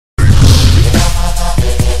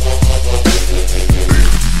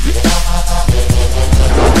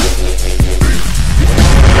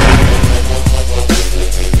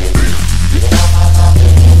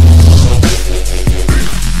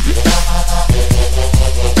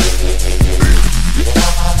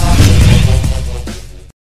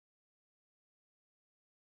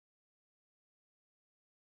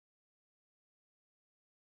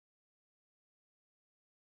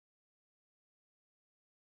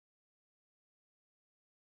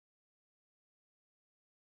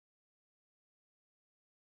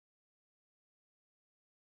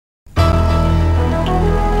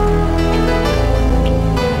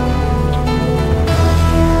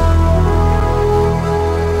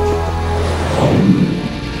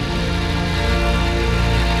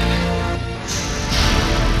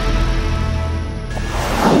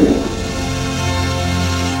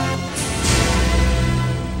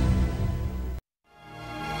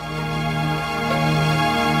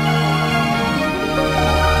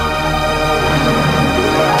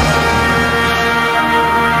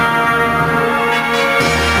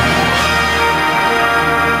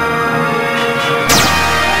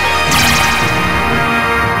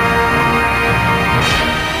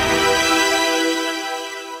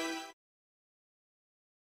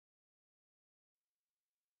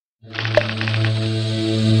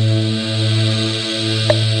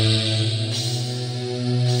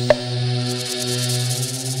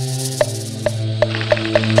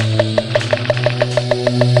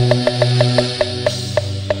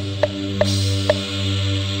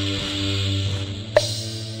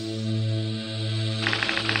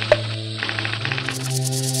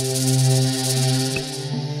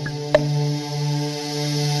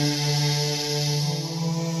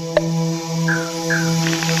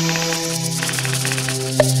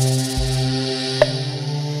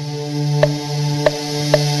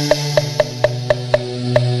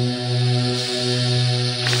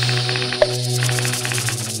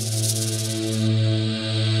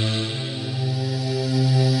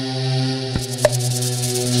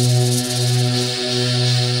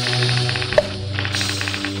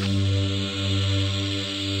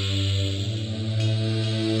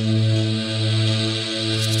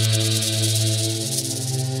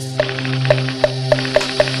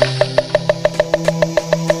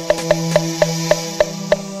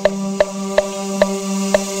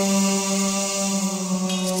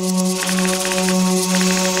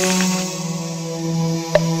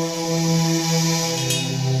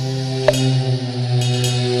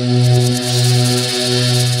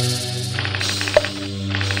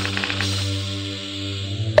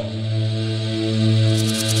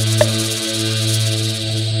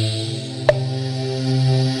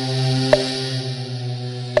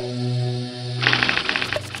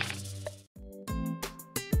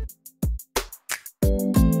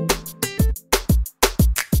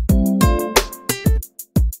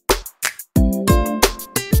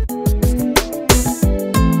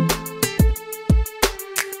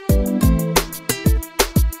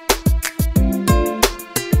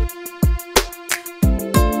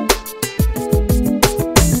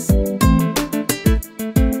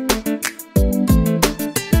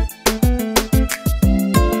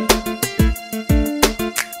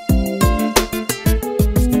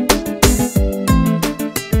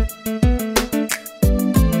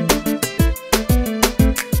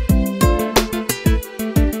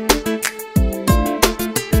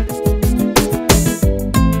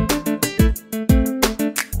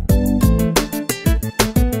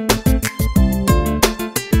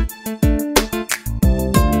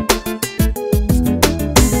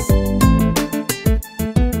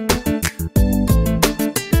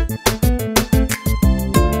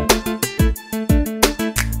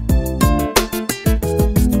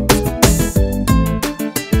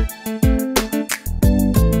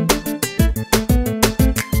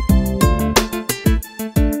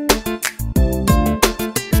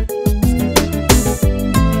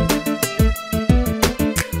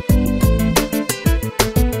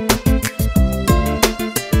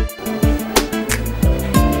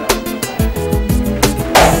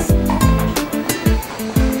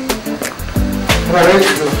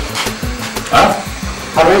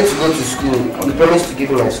I'm ready to go to school. You promised to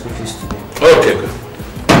give me my school fees today. Okay, good.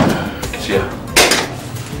 Yeah.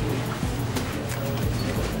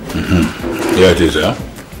 Here it is, huh?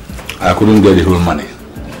 I couldn't get the whole money.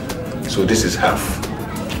 So this is half.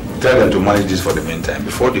 Tell them to manage this for the meantime.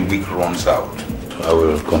 Before the week runs out, I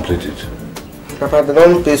will complete it. Papa, they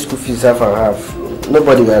don't pay school fees half and half.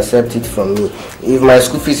 Nobody will accept it from me. If my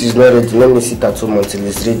school fees is not ready, let me sit at home until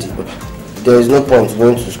it's ready. There is no point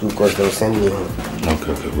going to school because they'll send me home.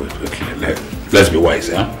 Okay, wait. Let's be wise,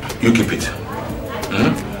 huh? You keep it.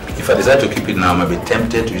 If I decide to keep it now, I might be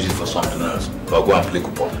tempted to use it for something else. I'll go and play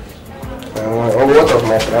coupon. What of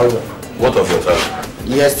my trouser? What of your trouser?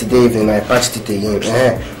 Yesterday evening I patched it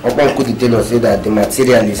again. Upon could tell us that the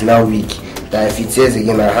material is now weak. That if it tears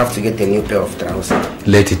again, I have to get a new pair of trousers.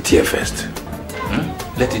 Let it tear first.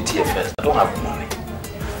 Let it tear first. I don't have money.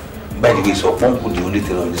 By the way, so Upon could the only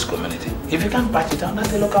tailor in this community. If you can't patch it, another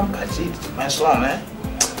tailor can patch it. My son,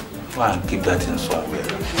 Go and keep that in somewhere.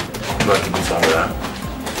 Go and keep it somewhere.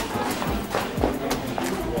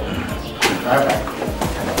 Bye-bye.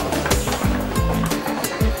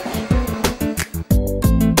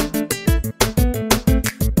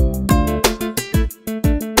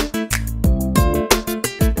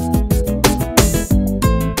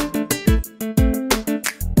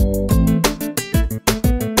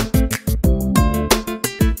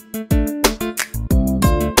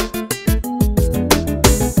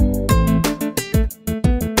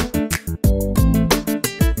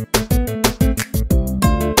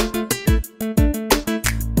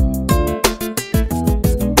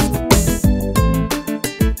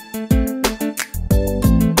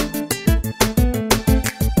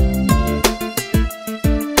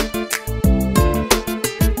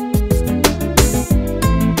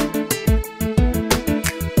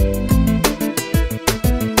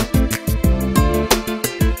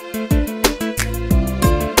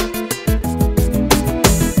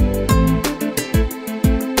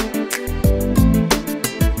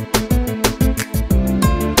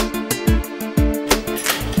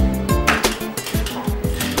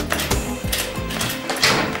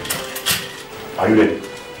 Are you ready?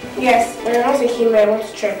 Yes, but I'm not taking I want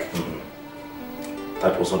to check.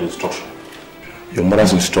 That was not the instruction. Your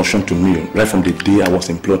mother's instruction to me, right from the day I was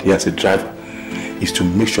employed here as a driver, is to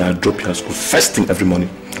make sure I drop you at school first thing every morning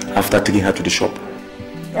after taking her to the shop.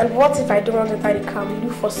 And what if I don't want to enter the car? Will you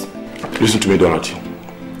force me? Listen to me, Dorothy.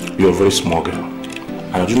 You're a very small girl.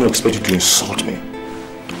 And I do not expect you to insult me,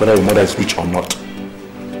 whether your mother is rich or not.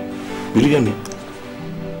 Will you hear me?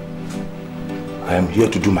 I am here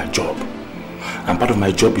to do my job. And part of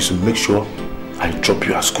my job is to make sure I drop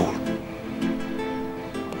you at school.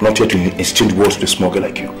 Not here to exchange words with a small girl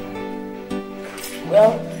like you.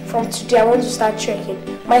 Well, from today I want to start checking.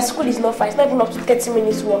 My school is not far. It's not even up to 30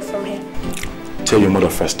 minutes walk from here. Tell your mother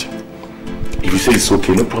first. If you say it's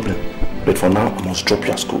okay, no problem. But for now, I must drop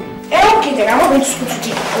you at school. Okay then, I'm not going to school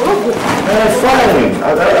today. I will not go. Fine.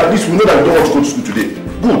 At least we know that you don't want to go to school today.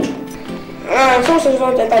 Good. Someone says you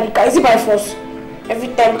want to enter the car. Is it by force? Every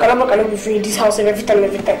time, cannot be free in this house every time.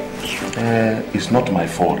 It's not my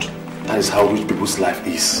fault. That is how rich people's life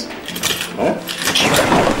is. Huh?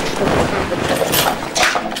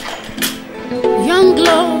 Young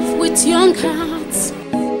love with young hearts,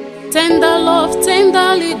 tender love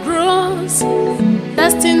tenderly grows,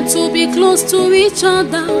 destined to be close to each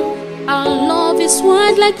other. Our love is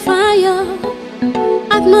wild like fire,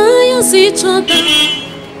 admires each other,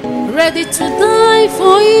 ready to die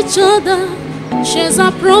for each other. Shares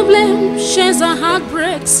our problems, shares our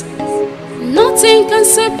heartbreaks. Nothing can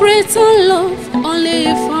separate our love, only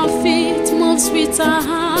if our feet moves with our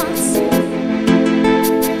hearts.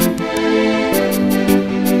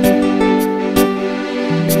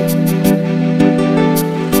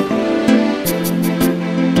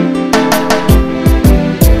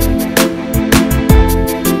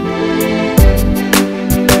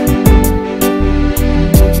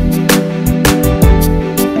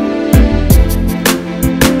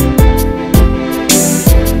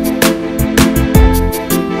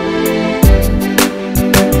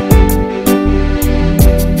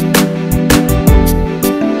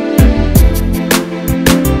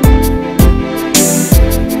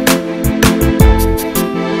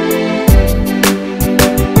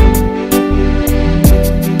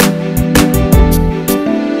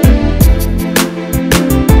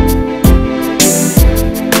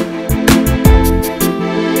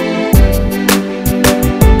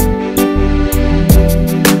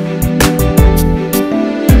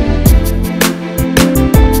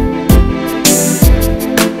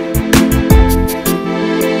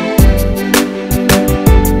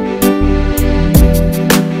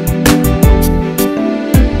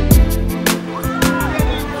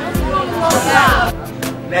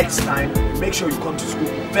 next time, make sure you come to school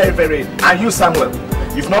very, very early. And you, Samuel,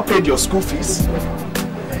 you've not paid your school fees.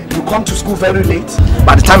 You come to school very late.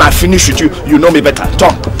 By the time I finish with you, you know me better.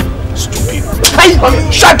 Tom. Stupid. Hey,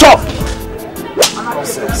 shut up!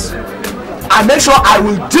 Nonsense. And make sure I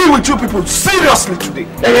will deal with you people seriously today.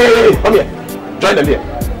 Hey, come here. Join them here.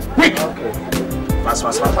 Quick! Okay. Fast.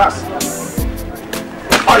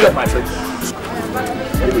 Hurry up, my friend.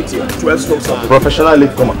 Wait here. 12 strokes up. Professional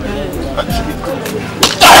late comer.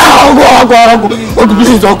 Uncle,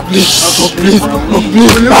 please. Uncle, please.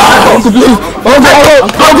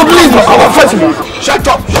 Shut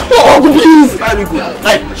up. Uncle, please. Very good.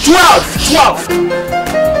 Hey, 12.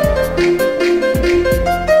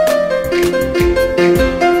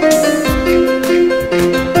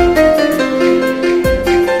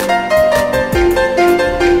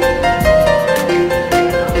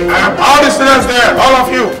 All the students there, all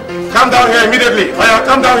of you, come down here immediately.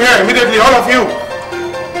 Come down here immediately, all of you.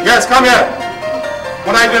 Yes, come here.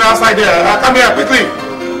 What are you doing outside there? Come here, quickly.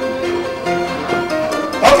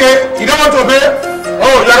 Okay, you don't want to obey?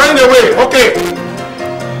 Oh, you're running away. Okay.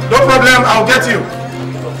 No problem, I'll get you.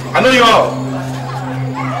 I know you all.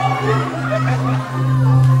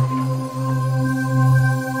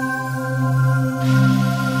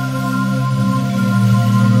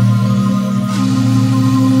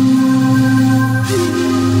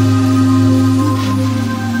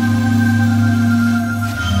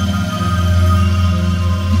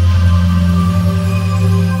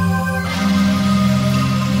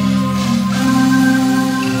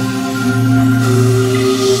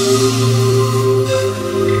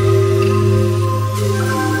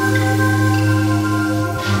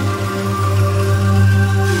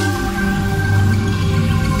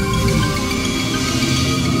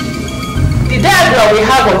 We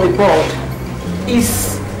have on the board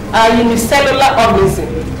is a unicellular organism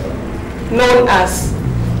known as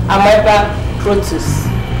Amoeba protus.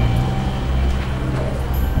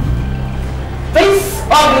 This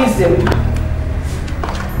organism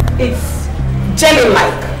is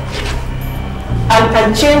jelly-like and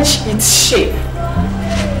can change its shape.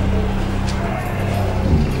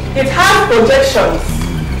 It has projections.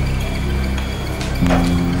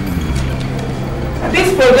 This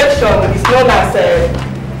projection is known as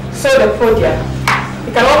pseudopodia.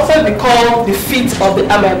 It can also be called the feet of the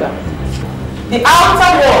amoeba. The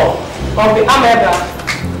outer wall of the amoeba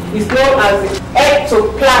is known as the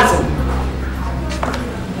ectoplasm.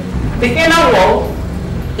 The inner wall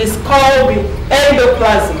is called the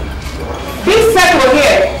endoplasm. This circle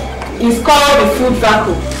here is called the food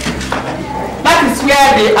vacuum. That is where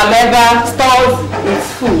the amoeba stores its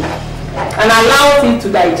food and allows it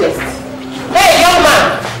to digest. Hey, young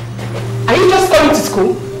man, are you just coming to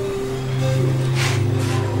school?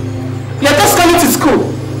 You're just coming to school.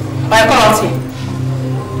 Or come out here.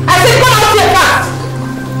 I said come out here fast.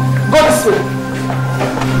 Go this way.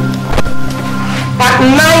 At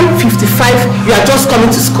 9:55, you are just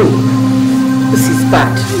coming to school. This is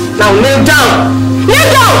bad. Now kneel down.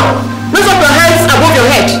 Kneel down! Raise up your hands above your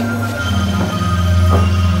head.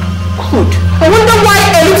 Good. I wonder why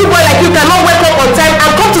a little boy like you cannot wake up on time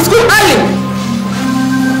and come to school early.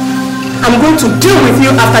 I'm going to deal with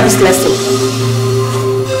you after this lesson.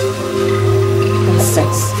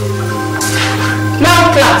 Nonsense.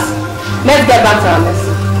 Now, class, let's get back to our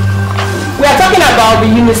lesson. We are talking about the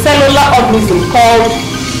unicellular organism called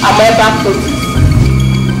Amoeba protus.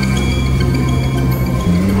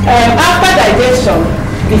 After digestion,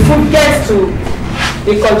 the food gets to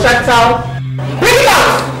the contractile. Bring it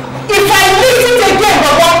out! If I miss it again,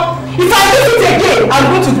 Bobo, if I miss it again, I'm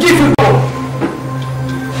going to give you more.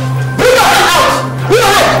 Bring your hand out! Bring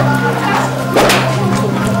your hand!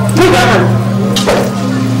 Bring your hand.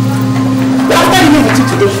 After dealing with you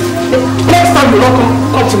today, next time you will not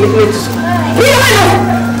come to meet me to school. Bring your hand out!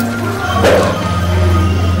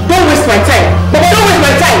 Don't waste my time. Bobo, don't waste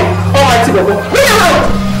my time. Almighty Bobo. Bring your hand!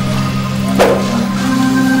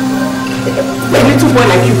 A little boy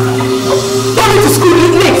like you. Coming to school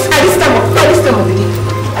late at this time of the day.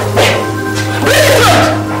 Bring it out!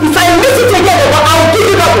 If I miss it again, I'll give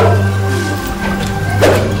you double.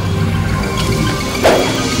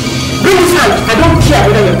 Bring his hand. I don't care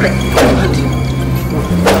whether you're pregnant.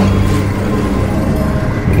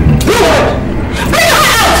 Bring your hand. Bring your hand. Bring your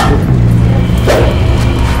hand out!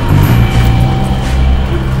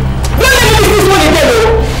 Don't let me miss this one again,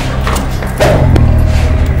 though.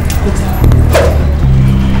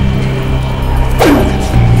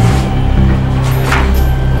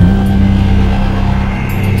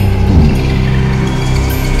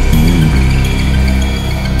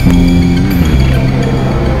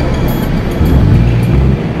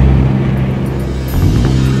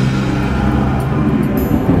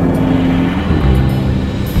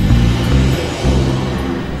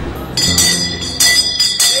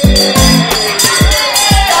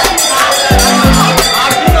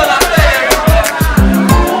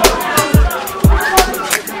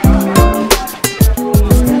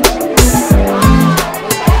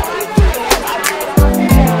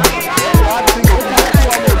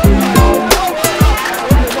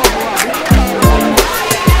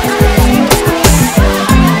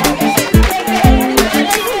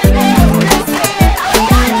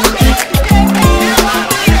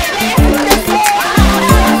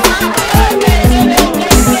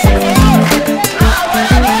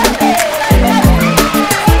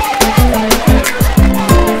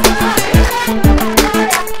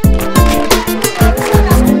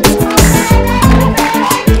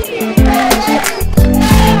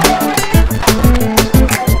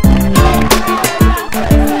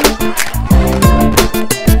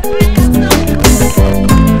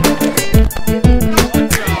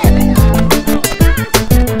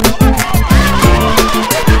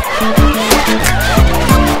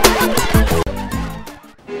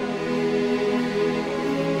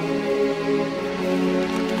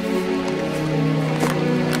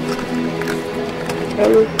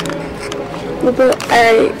 Bobo,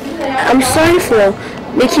 I'm sorry for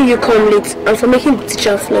making you come late and for making the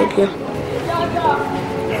teacher flog you.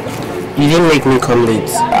 You didn't make me come late.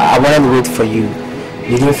 I wanted to wait for you.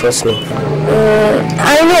 You didn't force me.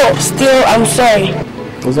 I know. Still, I'm sorry.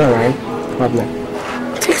 It's alright. No problem.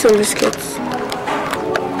 Take some biscuits.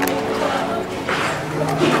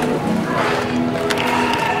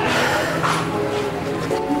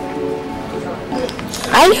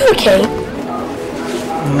 Are you okay?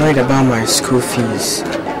 I'm worried about my school fees.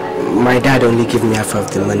 My dad only gave me half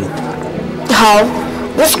of the money. How?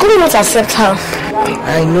 The school won't accept half.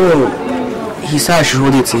 I know. He said I should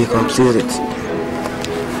hold it till he completes it.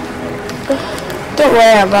 Don't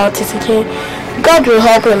worry about it, okay? God will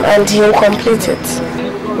help him and he'll complete it.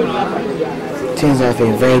 Things have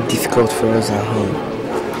been very difficult for us at home.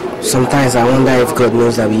 Sometimes I wonder if God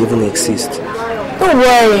knows that we even exist. Don't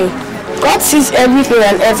worry. God sees everything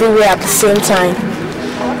and everywhere at the same time.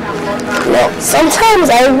 No, sometimes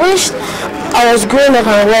I wish I was growing up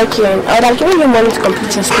and working. I would have given you money to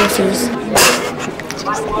complete your school fees.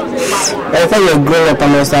 By the time you're grown up, I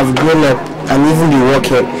must have grown up and even be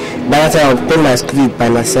working. By that time I would pay my school fees by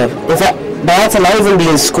myself. In fact, by that time I would even be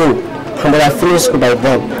in school. But I finished school by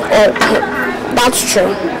then. Oh, that's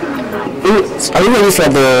true. Are you ready for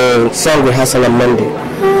the song rehearsal on Monday?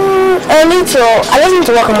 I need to. I just need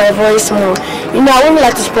to work on my voice more. You know, I wouldn't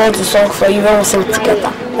like to spoil the song for you when we sing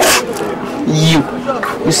together. You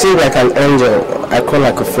sing like an angel. I call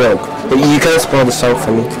like a frog. You can't spoil the song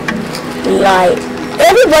for me. Lie.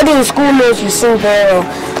 Everybody in school knows you sing very well.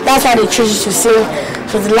 That's why they chose you to sing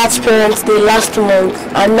for the last parents' day last month,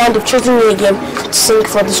 and now they've chosen me again to sing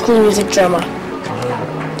for the school music drama.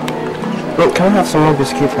 Look, can I have some more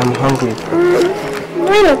biscuits? I'm hungry.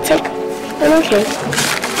 Why not? Take. I'm okay.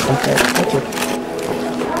 Okay, thank you.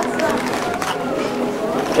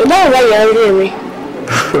 You don't know why you're angry at me.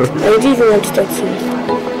 I didn't even want to talk to you.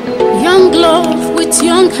 Young love with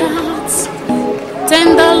young hearts,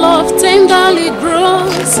 tender love tenderly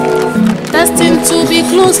grows, destined to be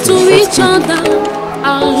close to each other.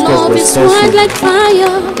 Our love is white like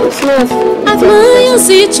fire, admires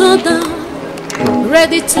each other,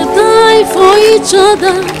 ready to die for each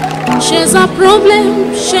other. Shares our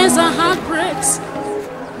problems, shares our heartbreaks.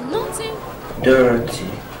 Nothing. Dorathy,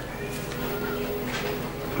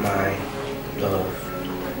 my love,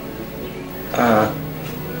 are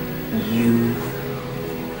you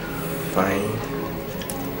fine?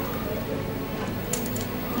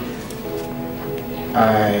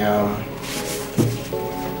 I am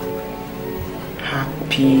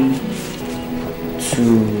happy to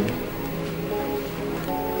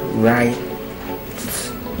write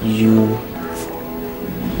you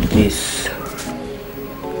this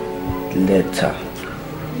letter.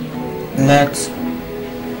 Let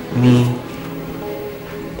me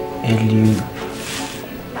elucidate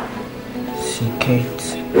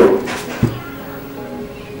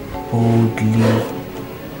boldly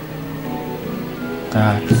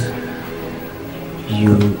that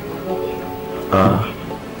you are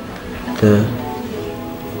the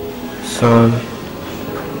sun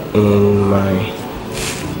in my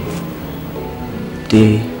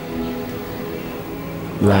daylight,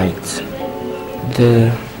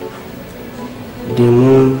 the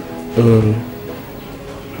moon in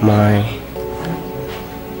my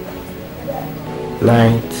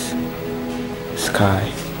night sky,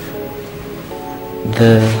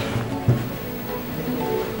 the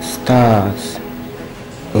stars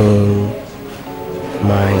in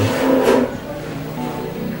my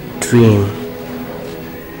dream.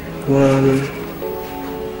 One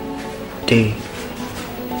day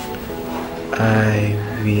I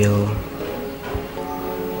will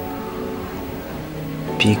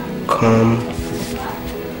become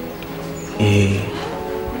a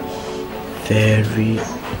very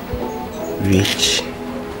rich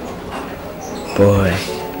boy,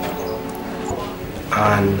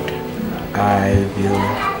 and I will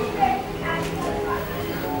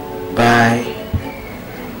buy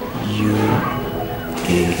you a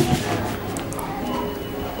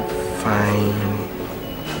fine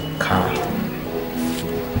car.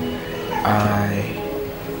 I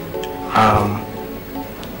am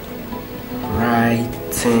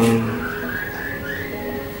writing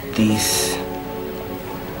this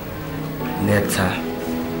letter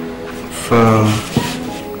from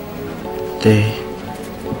the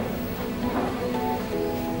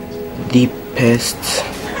deepest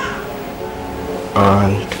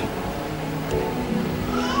and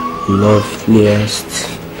loveliest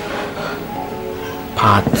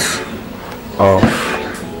part of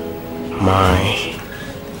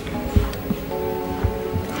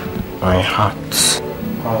my heart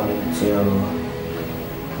until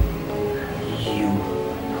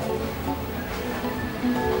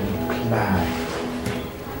Bye.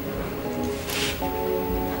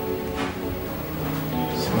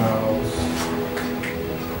 Smiles.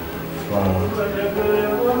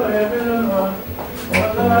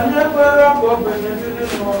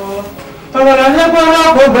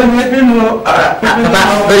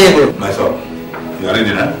 Very good. My son, you are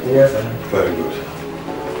ready now? Yes, sir. Very good.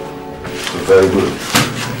 Very good.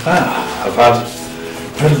 I've had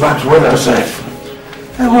very bad weather outside.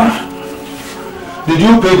 Did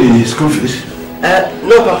you pay the school fees?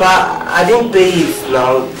 No, Papa, I didn't pay it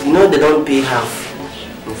now. You know they don't pay half.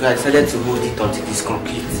 In fact, I decided to hold it until it's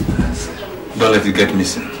complete. Don't let it get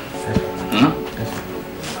missing.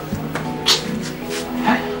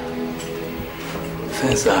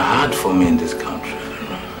 Things are hard for me in this country,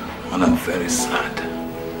 and I'm very sad.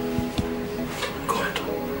 God,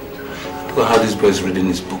 look at how this boy is reading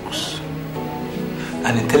his books.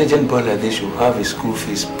 An intelligent boy like this should have his school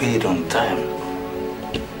fees paid on time.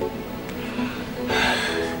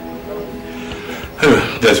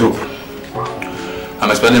 There's hope.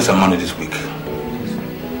 I'm spending some money this week.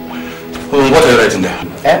 What are you writing there?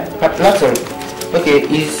 Nothing. Okay,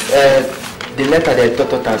 is the letter they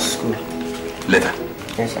taught us at school. Letter?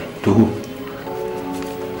 Yes, sir. To who?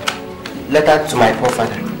 Letter to my poor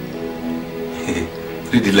father.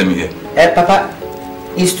 Read it, let me hear. Papa,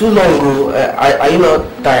 it's too long. Are you not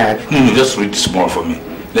tired? No, just read small for me.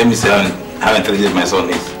 Let me see how intelligent my son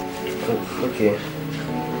is. Okay.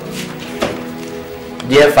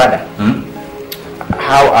 Dear father,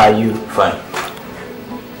 how are you? Fine.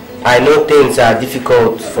 I know things are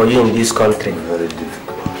difficult for you in this country. Very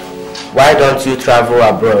difficult. Why don't you travel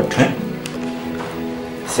abroad?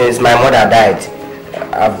 Since my mother died,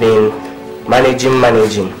 I've been managing.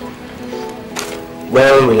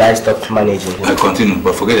 When will I stop managing? I continue,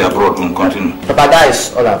 but forget the abroad one. Continue. Papa, that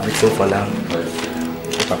is all I've written for now.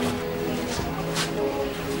 Papa.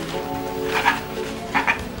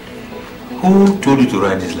 Who told you to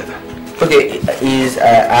write this letter? Okay, he's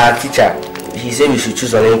our teacher. He said we should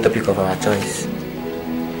choose on any topic of our choice.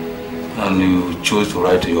 And you chose to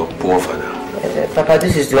write to your poor father? Papa,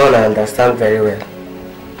 this is the one I understand very well.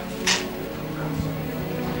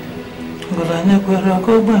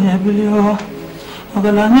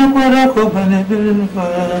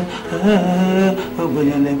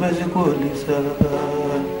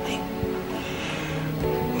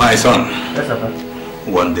 My son, Yes, Papa.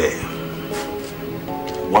 one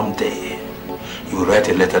day, you will write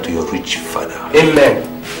a letter to your rich father. Amen.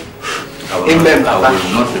 Amen, I Papa.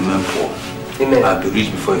 will not remain poor. Amen. I'll be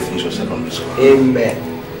rich before you finish your secondary school. Amen.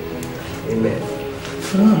 Amen.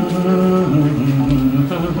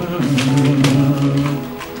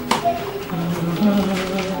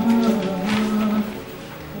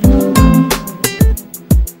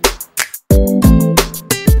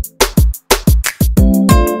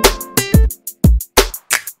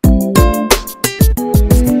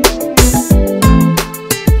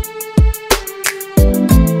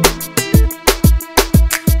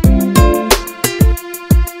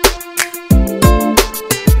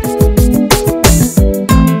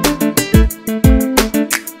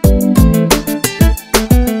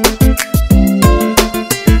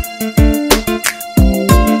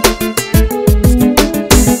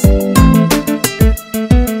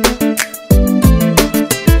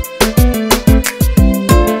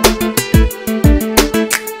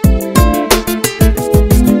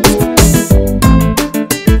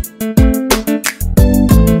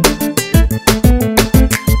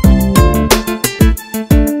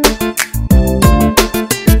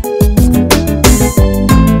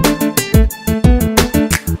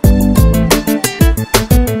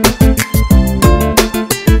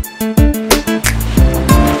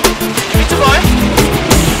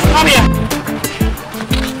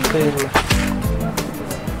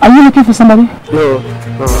 Are you looking for somebody? No.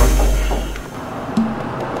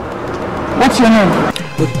 What's your name?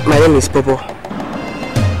 My name is Bobo.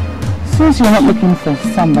 Since you're not looking for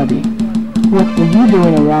somebody, what were you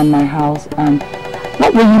doing around my house and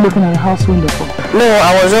what were you looking at the house window for? No,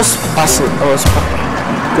 I was just passing. I was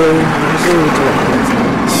going.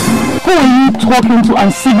 Who are you talking to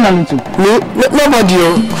and signaling to? Me?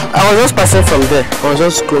 Nobody. I was just passing from there. I was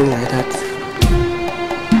just going like that.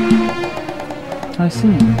 I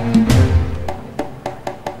see.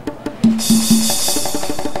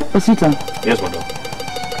 Osita. Yes, madam.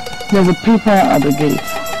 There's a paper at the gate.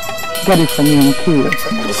 Get it from me, I'm curious.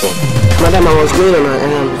 Okay. Madam, I was going on an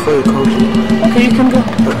errand before you called me. Okay, you can go.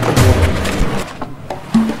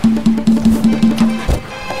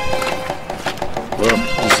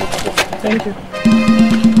 Thank you.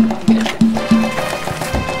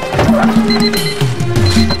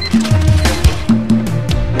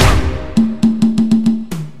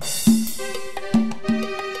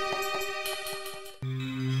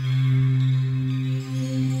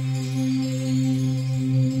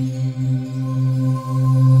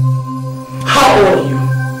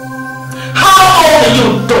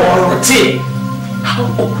 Dorothy, how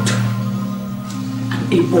old?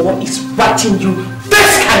 And a boy is writing you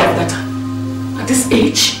this kind of letter. At this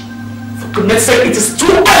age, for goodness sake, it is too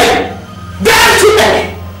early. Very too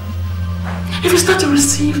early. If you start to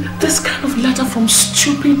receive this kind of letter from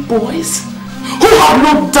stupid boys who have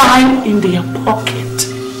no dime in their pocket,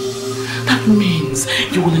 that means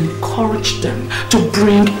you will encourage them to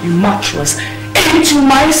bring a mattress into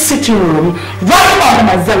my sitting room right under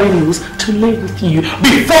my very nose to lay with you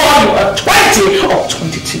before you are 20 or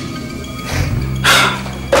 22.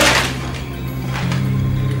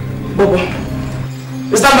 Bobo,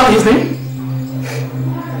 is that not his name?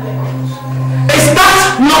 Is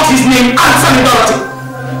that not his name? Answer me, Dorothy.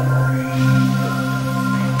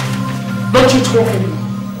 Don't you talk anymore?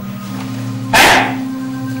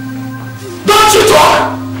 Don't you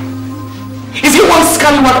talk? Is he one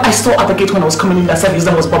scallywag I saw at the gate when I was coming in that said his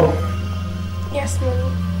name was Bobo? Yes, Mommy.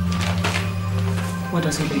 Where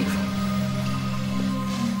does he live?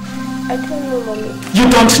 I don't know, Mommy. You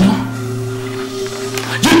don't know?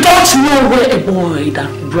 You don't know where a boy that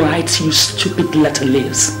writes you stupid letter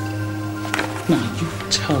lives? Now you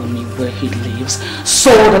tell me where he lives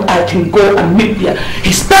so that I can go and meet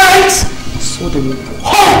his parents so they will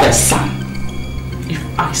hold their son. If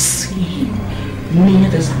I see him near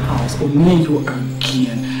this house or near you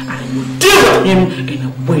again, I will deal with him in a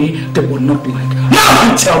way they will not like.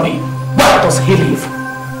 Now you tell me, where does he live? I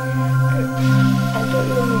don't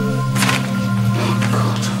know. Oh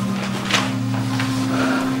God.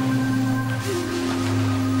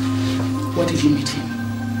 Where did you meet him?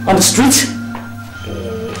 On the street?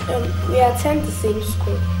 We attend the same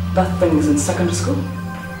school. That thing is in secondary school?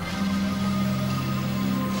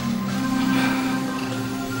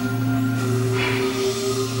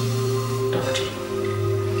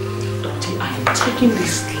 Dorothy, I am taking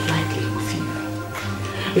this lightly with you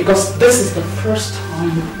because this is the first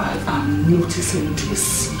time I am noticing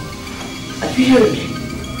this. Are you hearing me?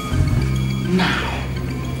 Now,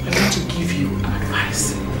 I want to give you an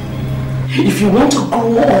advice. If you want to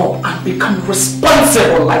grow up and become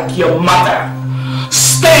responsible like your mother,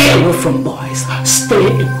 stay away from boys, stay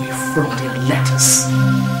away from their letters.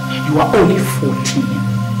 You are only 14.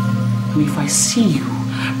 And if I see you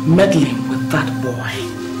meddling with that boy,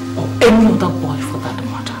 or any other boy for that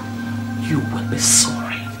matter, you will be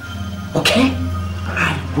sorry. Okay?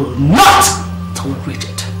 I will not tolerate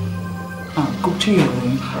it. Now go to your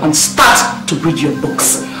room and start to read your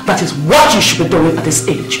books. That is what you should be doing at this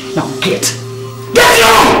age. Now get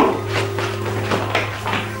down!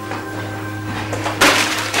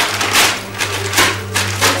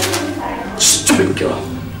 Stupid girl.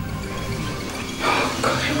 Oh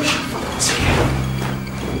God, I wish your father was here.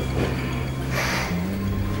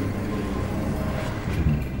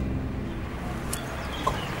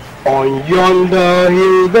 On yonder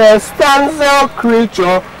hill there stands a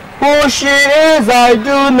creature. Who she is I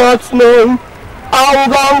do not know.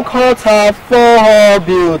 I'm gonna cut her for her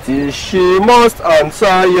beauty. She must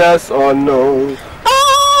answer yes or no.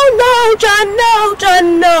 Oh no, John, no,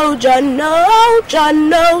 John, no, John, no, John,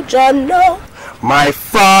 no, John, no. My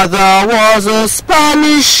father was a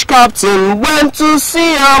Spanish captain, went to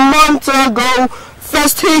sea a month ago.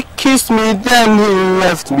 First he kissed me, then he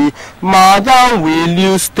left me. Madam, will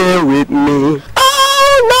you stay with me?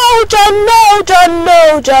 Oh no, John, no, John,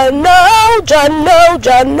 no, John, no, John, no,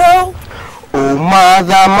 John, no. Oh,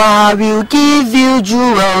 madam, I will give you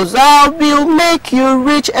jewels, I will make you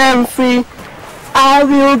rich and free. I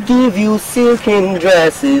will give you silken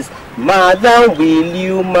dresses, madam, will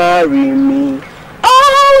you marry me?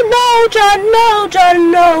 Oh, no, John, no,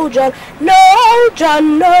 John, no, John, no,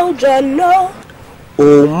 John, no, John, no.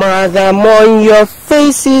 Oh, madam, on your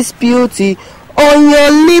face is beauty, on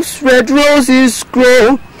your lips red roses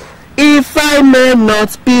grow. If I may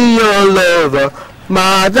not be your lover,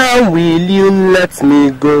 madam, will you let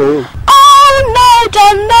me go? Oh no,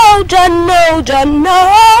 John, no, John, no, John,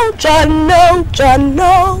 no, John, no, John,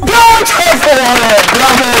 no. Beautiful!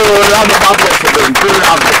 Bravo! Round of applause for them.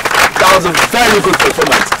 Bravo! That was a very good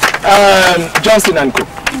performance. Johnson and Co.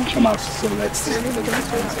 Come out. So let's see.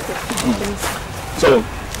 So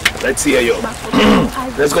let's see you.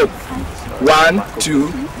 Let's go. 1,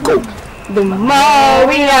 2, go. The more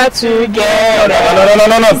we are together.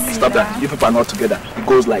 No. Stop that. You people are not together. It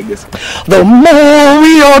goes like this. The more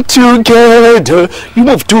we are together, you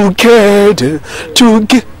move together.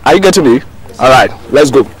 Are you getting me? Alright, let's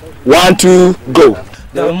go. 1, 2, go.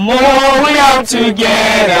 The more we are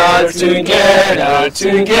together. The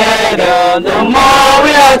more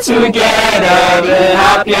we are together, the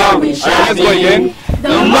happier we shall be. The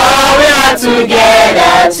more we are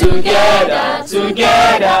together, together,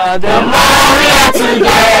 together. The more we are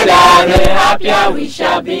together, the happier we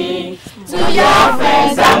shall be. To your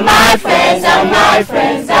friends and my friends and my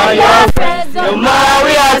friends and your friends. The more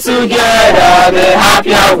we are together, the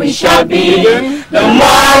happier we shall be. The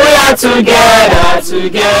more we are together,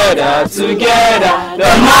 together, together.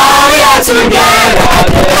 The more we are together,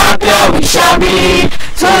 the happier we shall be.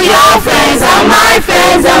 To your friends and my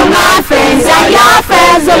friends and my friends and your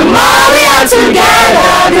friends. The more we are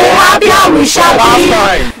together, the happier we shall be.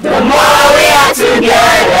 The more we are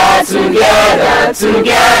together, together,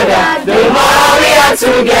 together. The more we are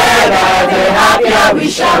together, the happier we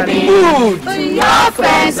shall be. To your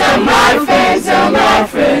friends and my friends and my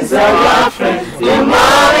friends and your friends. The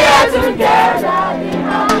more we are together, the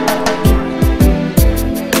happier.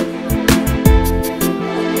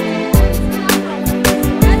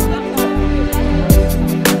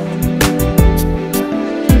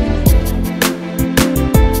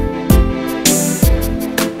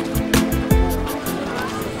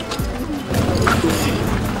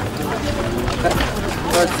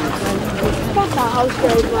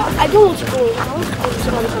 I don't want to go. I want to go to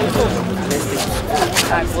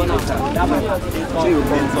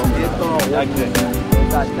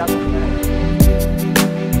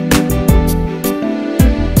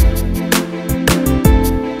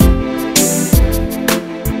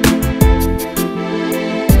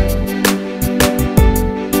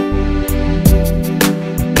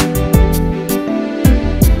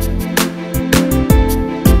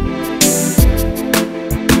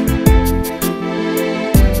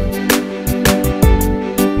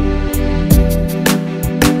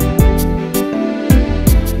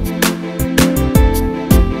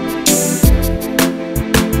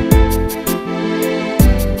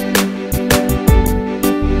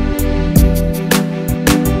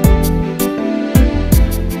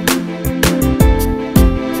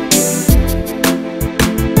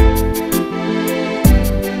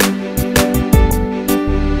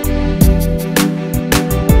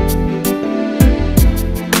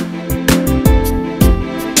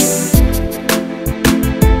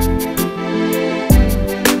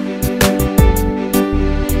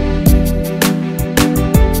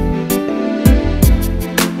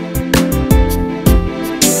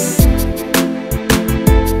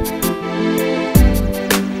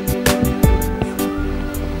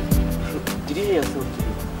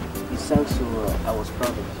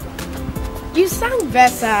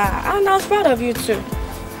better, and I was proud of you too.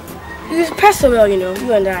 You press so well, you know,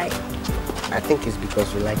 you and I. I think it's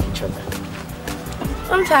because we like each other.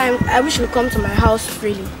 Sometimes I wish you would come to my house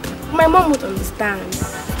freely. My mom would understand.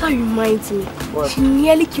 That reminds me. What? She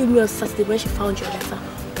nearly killed me on Saturday when she found your letter.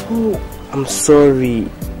 Oh, I'm sorry.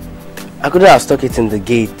 I couldn't have stuck it in the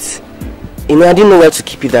gate. You know, I didn't know where to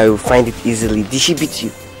keep it that I would find it easily. Did she beat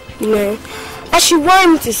you? No. And she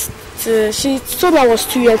wanted me to she told me I was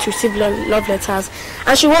too young to receive love letters,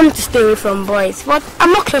 and she wanted me to stay away from boys. But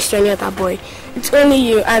I'm not close to any other boy. It's only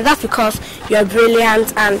you, and that's because you're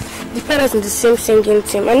brilliant and the parents in the same singing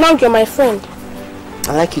team. And now you're my friend.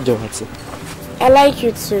 I like you, Dorathy. I like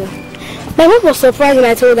you too. My mom was surprised when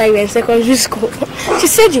I told her you were in secondary school. She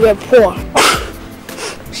said you were poor.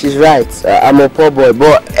 She's right. I'm a poor boy,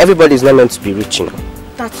 but everybody's not meant to be rich, you know.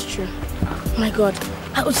 That's true. Oh my God.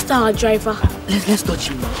 I would start a driver. Let's touch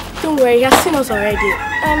him now. Don't worry, he has seen us already.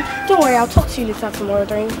 Don't worry, I'll talk to you later tomorrow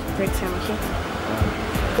during break time, okay?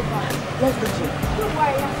 Let's go, Jim. Don't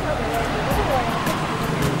worry, I'll talk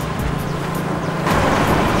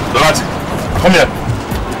Dorathy, come here.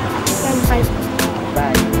 Bye.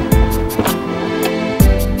 Bye.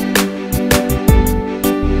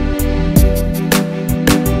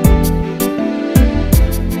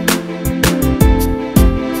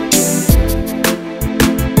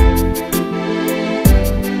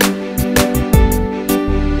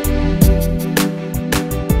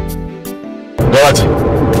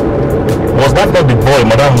 Was that not the boy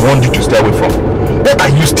Madam warned you to stay away from? What are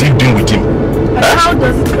you still doing with him? How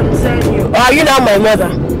does it concern you? Or are you now my mother?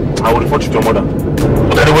 I will report you to your mother.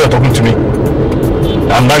 But anyway, you're talking to me.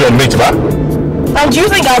 I'm now your mate, man. And do you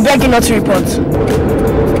think I'll beg you not to report?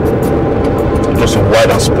 You're just a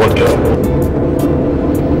wild and spoiled girl.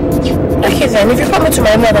 Okay then, if you come to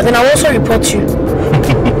my mother, then I'll also report you.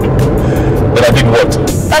 But I did what?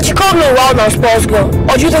 That you called me a wild and spoiled girl.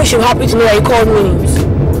 Or do you think she'll be happy to know that you called me names?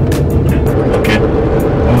 Okay,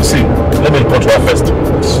 we'll see. Let me report to her first.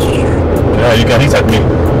 Yeah, you can hit at me.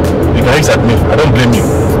 You can hit at me. I don't blame you.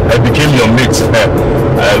 I became your mate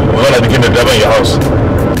when I became a driver in your house.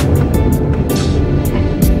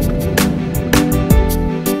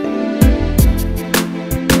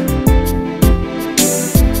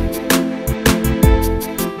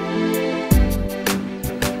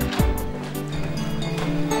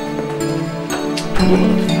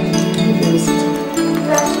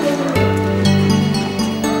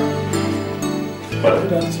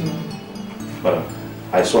 Madam,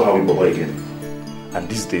 I saw her with Bobo again. And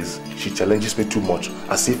these days, she challenges me too much,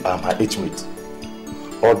 as if I'm her age mate.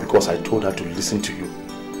 All because I told her to listen to you.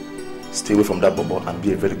 Stay away from that Bobo and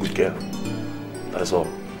be a very good girl. That is all.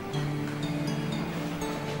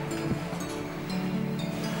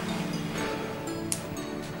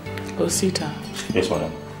 Osita. Yes,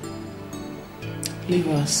 madam. Leave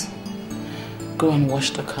us. Go and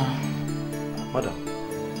wash the car. Madam.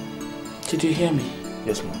 Did you hear me?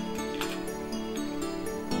 Yes, ma'am.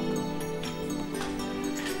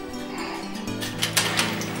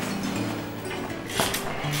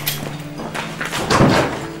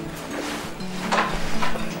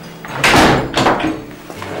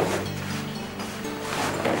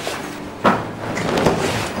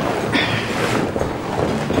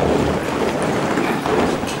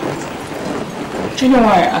 Do you know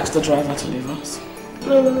why I asked the driver to leave us?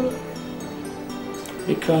 No.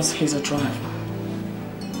 Because he's a driver.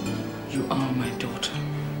 You are my daughter.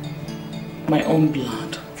 My own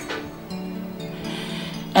blood.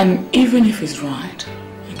 And even if he's right,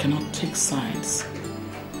 I cannot take sides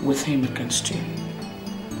with him against you.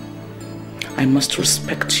 I must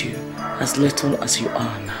respect you as little as you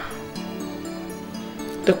are now.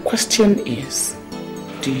 The question is,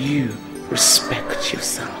 do you respect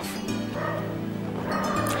yourself?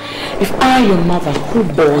 If I, your mother, who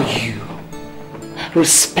bore you,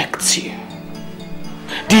 respects you,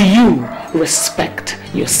 do you respect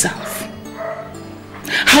yourself?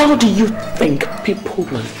 How do you think people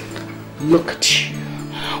will look at you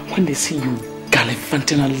when they see you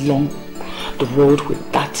gallivanting along the road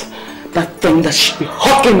with that thing that should be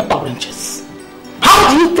hawking oranges? How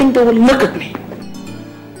do you think they will look at me?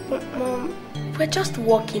 But Mom, we're just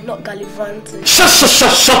walking, not gallivanting.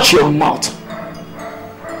 Shut your mouth.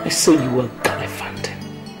 I say you were gallivanting.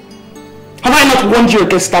 Have I not warned you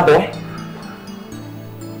against that boy?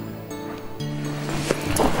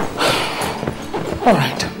 All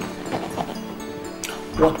right.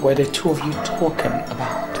 What were the two of you talking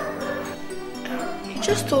about? He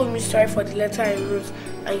just told me sorry for the letter I wrote,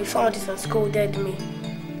 and you found it and scolded me.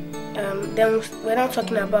 Then we're now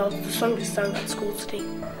talking about the song we sang at school today.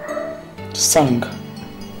 Sang?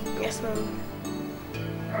 Yes, Mom.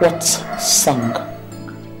 What song?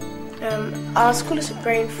 Our school is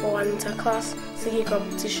preparing for an inter-class singing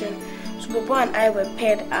competition. So Bobo and I were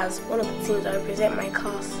paired as one of the teams that represent my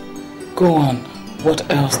class. Go on.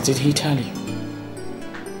 What else did he tell you?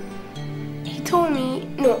 He told me,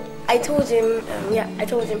 no, I told him, I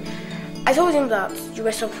told him that you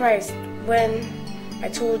were surprised when I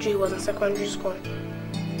told you he was in secondary school.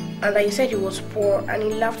 And that you said he was poor, and he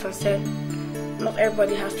laughed and said, not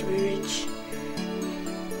everybody has to be rich.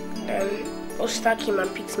 Osita came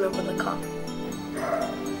and picked me up with the car.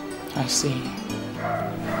 I see.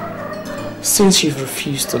 Since you've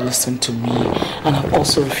refused to listen to me, and have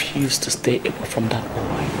also refused to stay away from that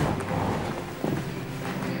boy,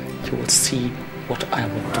 you will see what I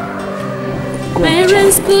will do. Go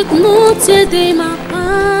Parents could not tear them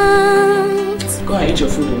apart. Go and eat your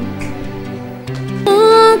food.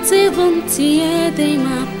 Not even tear them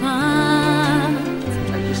apart.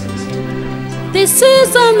 This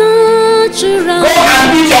is a natural. Go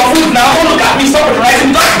and eat your food now. Don't look at me. Stop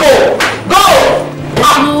rising. Just go. Go.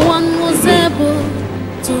 No one was able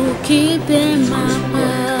to keep them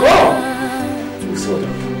apart.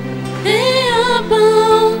 They are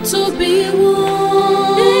bound to be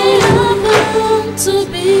one. They are bound to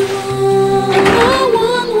be one. No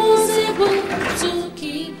one was able to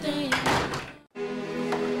keep them.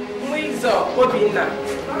 Mwizo, Obina.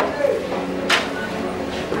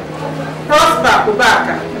 Prosper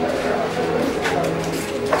Kubaka.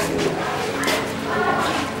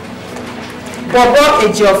 Bobo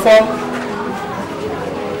Ejiofo.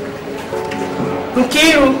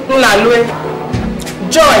 Nkiru Nlalue.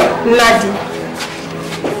 Joy Nladi.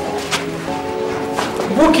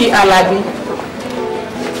 Buki Alabi.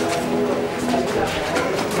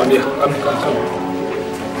 Come here. Come.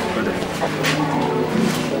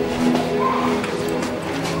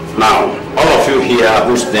 Now, all of you here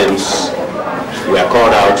whose names were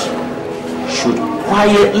called out should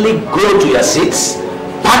quietly go to your seats,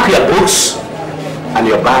 pack your books and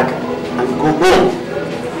your bag, and go home.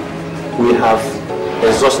 We have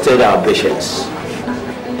exhausted our patience.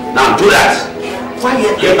 Now do that.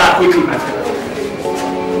 Quietly. Get back quickly, my friend.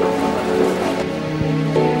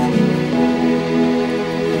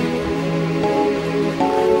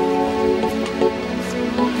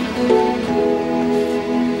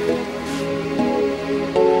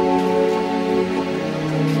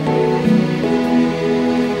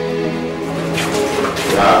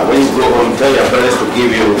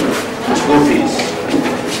 give you school fees.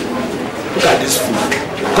 Look at this fool.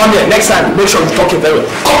 Come here, next time, make sure you talk it very well.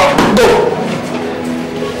 Come on, go!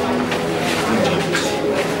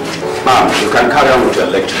 Ma'am, you can carry on with your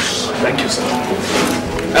lectures. Thank you, sir.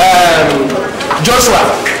 Joshua,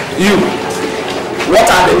 you, what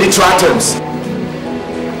are the literal terms?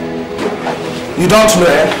 You don't know,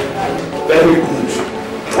 eh? Very good.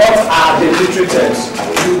 What are the literal terms?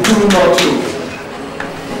 You do not know.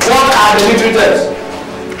 What are the literal terms?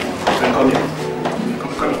 Come here.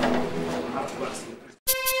 Come here.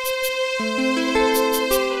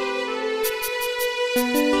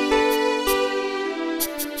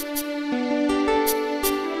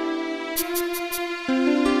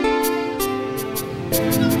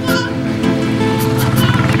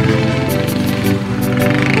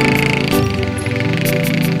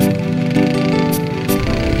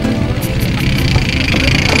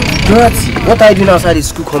 Dorathy, what are you doing outside the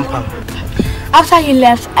school compound? After he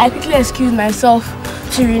left, I quickly excused myself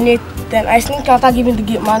to urinate. Then I sneaked after giving the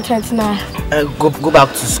gate man 20 naira. Go back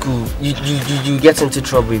to school. You get into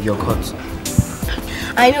trouble with your court.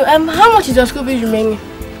 I know. How much is your school fees remaining?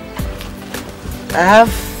 I have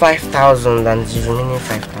 5,000 and the remaining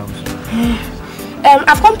 5,000.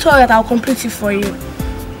 I've come to tell that I'll complete it for you.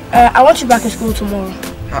 I want you back in school tomorrow.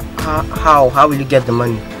 How will you get the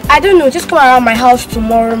money? I don't know. Just come around my house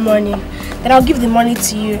tomorrow morning. Then I'll give the money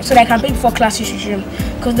to you so that I can pay before classes resume.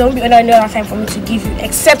 Because there won't be any other time for me to give you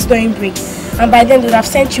except during break. And by then they would have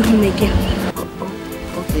sent you home again.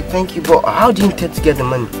 Okay, thank you. But how do you intend to get the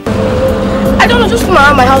money? I don't know. Just come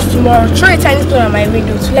around my house tomorrow. Throw a tiny stone at my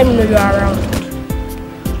window to let me know you're around.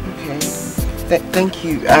 Okay. Thank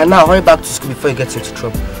you. Now hurry back to school before you get into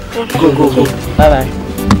trouble. Okay. Go. Bye.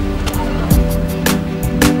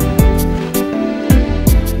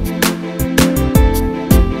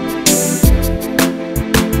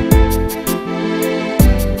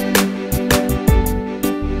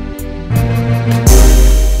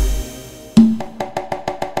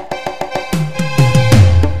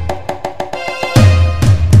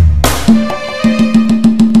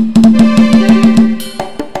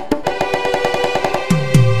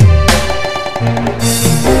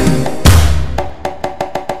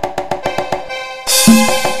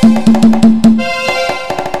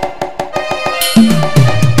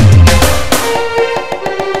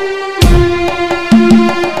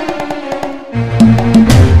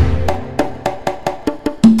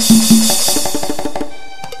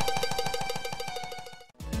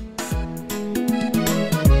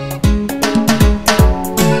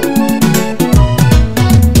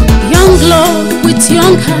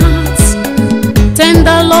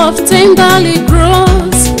 Tenderly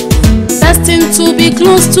grows, destined to be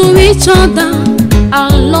close to each other.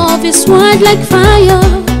 Our love is white like fire,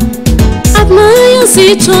 admires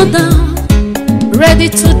each other, ready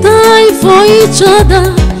to die for each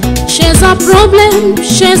other. Shares our problems,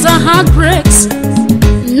 shares our heartbreaks.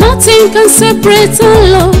 Nothing can separate our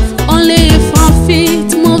love, only if our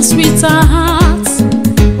feet move with our hearts.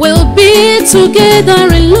 We'll be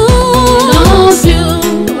together in love.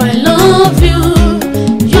 I love you.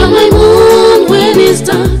 My moon when it's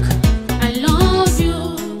dark, I love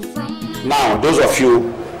you from now, those of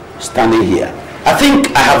you standing here, I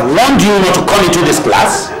think I have warned you not to come into this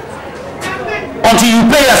class until you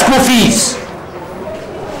pay your school fees.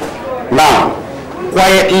 Now,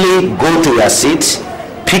 quietly go to your seat,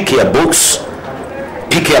 pick your books,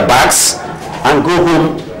 pick your bags, and go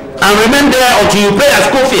home and remain there until you pay your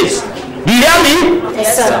school fees. Do you hear me?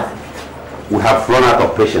 Yes, sir. We have run out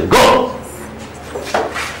of patience. Go!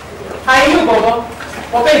 Are you, Bobo?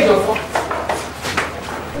 What is your fault?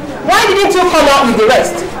 Why didn't you come out with the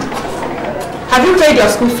rest? Have you paid your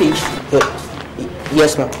school fees?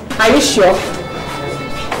 Yes, ma'am. Are you sure?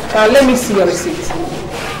 Let me see your receipt.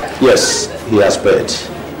 Yes, he has paid.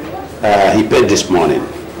 He paid this morning.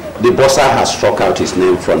 The bursar has struck out his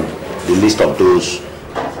name from the list of those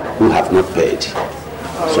who have not paid.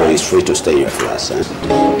 So he's free to stay in your class.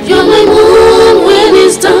 You're my moon when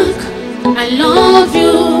it's dark. I love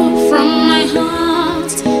you from my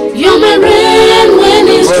heart. You're my rain when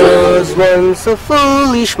it's dry. Was once a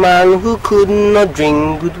foolish man who could not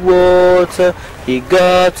drink good water. He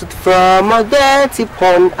got it from a dirty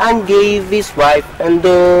pond and gave his wife and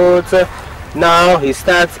daughter. Now he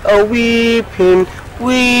starts a weeping.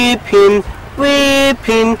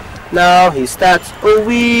 Now he starts a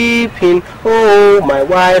weeping. Oh, my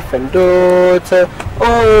wife and daughter.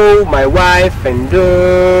 Oh, my wife and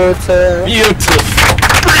daughter. Beautiful.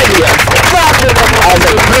 Brilliant.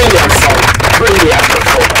 Brilliant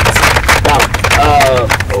performance. Now,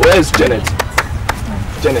 where's Janet?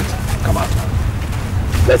 Janet, come out.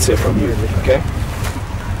 Let's hear from you, okay?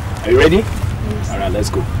 Are you ready? Yes. Alright, let's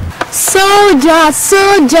go. Soldier,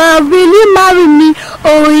 soldier, will you marry me?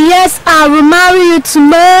 Oh yes, I will marry you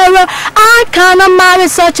tomorrow. I cannot marry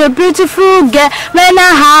such a beautiful girl when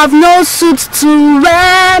I have no suit to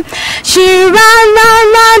wear. She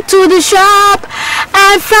ran to the shop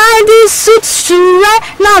and find this suit to wear.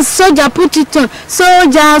 Now soldier, put it on.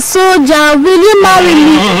 Soldier, soldier, will you marry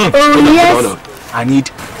me? Oh yes. No. I need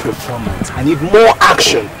performance. I need more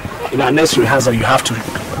action. In our next rehearsal, you have to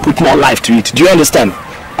put more life to it. Do you understand?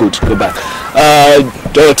 Good, go back.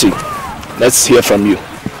 Dorothy, let's hear from you.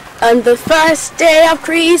 On the first day of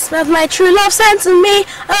Christmas, my true love sent to me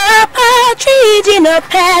a partridge in a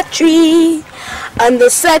pear tree. On the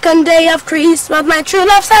second day of Christmas, my true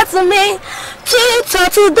love sent to me 2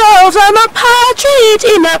 turtle doves and a partridge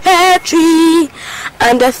in a pear tree.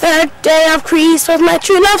 On the third day of Christmas, my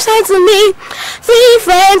true love sent to me 3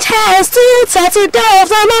 French hens, 2 turtle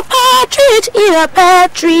doves and a partridge in a pear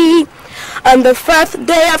tree. On the 4th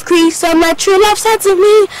day of Christmas, my true love sent to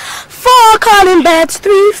me 4 calling birds,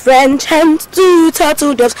 3 French hens, 2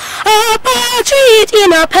 turtle doves, a partridge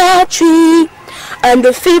in a pear tree. On the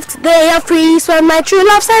 5th day of Christmas, my true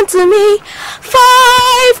love sent to me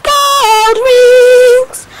 5 gold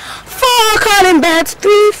rings, 4 calling birds,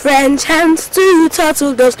 3 French hens, 2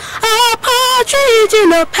 turtle doves, a partridge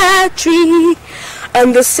in a pear tree.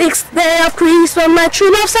 On the 6th day of Christmas, my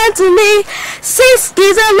true love sent to me 6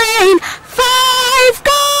 geese a laying, 5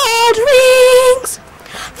 gold rings,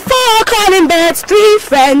 4 calling birds, 3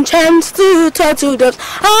 French hens, 2 turtle doves,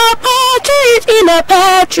 a partridge in a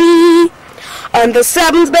pear tree. On the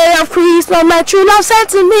 7th day of Christmas, my true love sent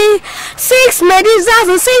to me 6 medusas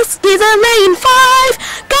and 6 geese a laying, 5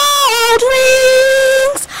 gold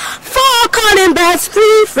rings, 4 calling birds,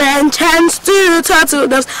 3 French hens, 2 turtle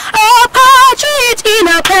doves, a partridge in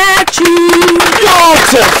a pear tree.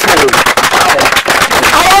 Beautiful!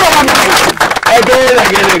 Again.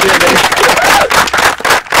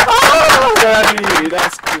 Oh, Daddy,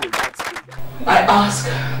 that's cool. I ask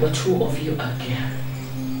the two of you again.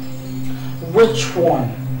 Which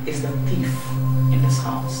one is the thief in this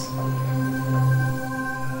house?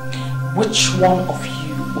 Which one of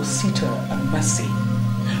you, Osita and Mercy,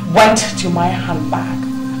 went to my handbag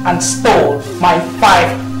and stole my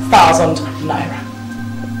 5,000 naira?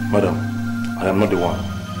 Madam, I am not the one.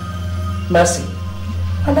 Mercy.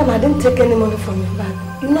 Madam, I didn't take any money from your bag.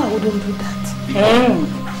 You know I wouldn't do that.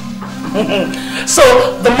 So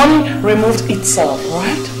the money removed itself,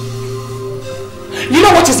 right? You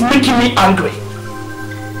know what is making me angry?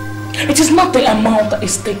 It is not the amount that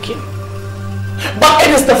is taken, but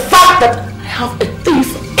it is the fact that I have a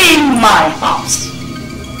thief in my house.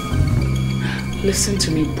 Listen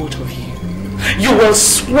to me, both of you. You will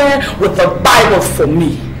swear with the Bible for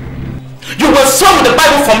me. You will swear with the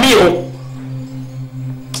Bible for me, oh.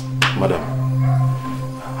 Madam,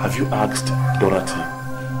 have you asked Dorathy?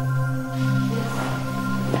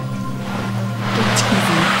 Don't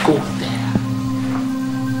even go there.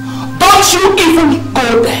 Don't you even go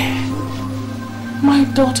there. My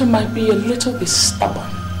daughter might be a little bit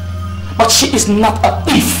stubborn, but she is not a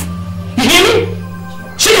thief. You hear me?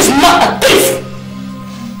 She is not a thief.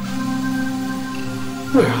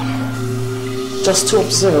 Well, just to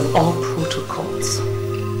observe all protocols,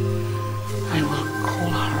 I will call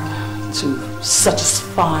her to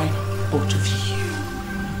satisfy both of you.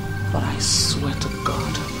 But I swear to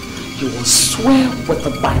God, you will swear with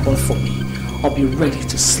the Bible for me or be ready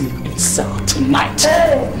to sleep in cell tonight.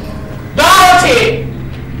 Hey. Dorothy!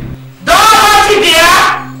 Dorothy, dear!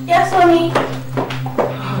 Yes, honey.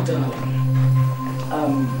 Oh,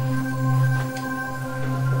 darling.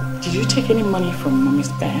 Did you take any money from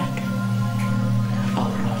Mommy's bag?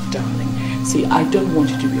 Oh, no, darling. See, I don't want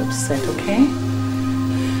you to be upset, okay?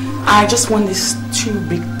 I just want these 2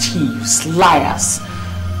 big thieves, liars,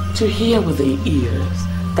 to hear with their ears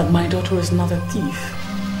that my daughter is not a thief,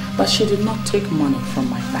 but she did not take money from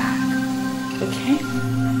my bag, okay?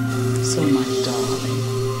 So, my darling,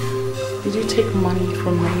 did you take money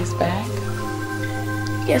from Mommy's bag?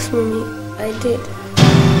 Yes, Mommy, I did.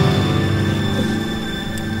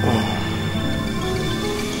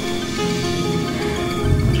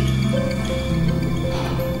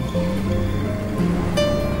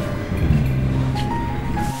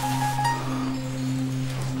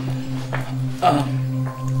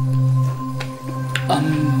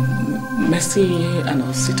 Mercy and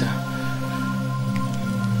Osita,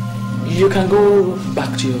 you can go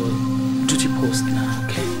back to your duty post now,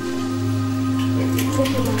 okay?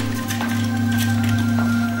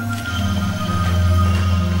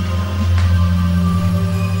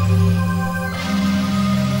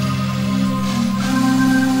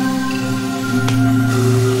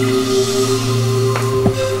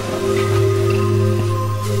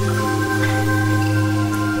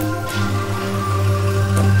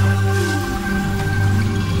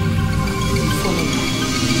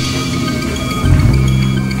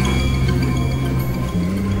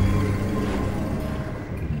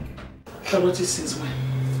 Dorothy, since when?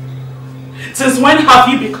 Since when have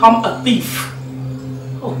you become a thief?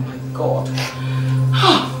 Oh my God.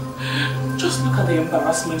 Just look at the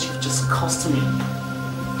embarrassment you've just caused me.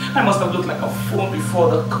 I must have looked like a fool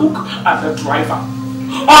before the cook and the driver.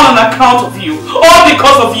 All on account of you. All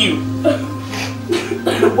because of you.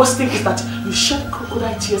 The worst thing is that you shed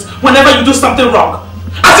crocodile tears whenever you do something wrong.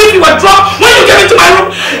 As if you were drunk when you came into my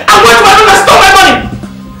room and went to my room and stole my money.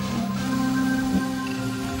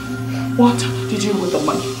 What did you do with the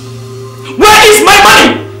money? Where is my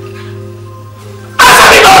money? Answer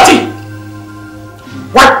me, Dorothy!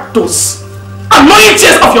 Wipe those annoying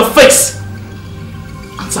tears off your face.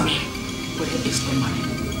 Answer me. Where is the money?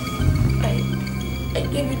 I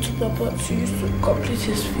gave it to Papa to use to complete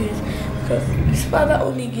his fees because his father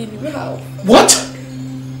only gave him half. What?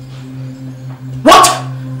 What?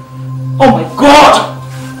 Oh my God!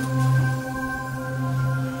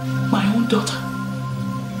 My own daughter.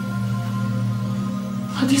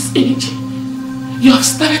 At this age, you have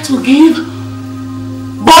started to give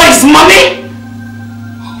boys money?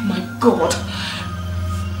 Oh my God.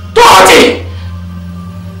 Dorothy!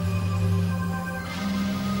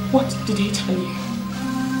 What did he tell you?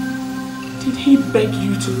 Did he beg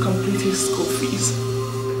you to complete his school fees?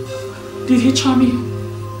 Did he charm you?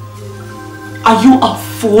 Are you a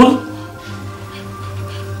fool?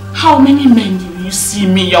 How many men do you see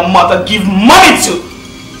me, your mother, give money to?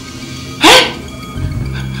 Eh?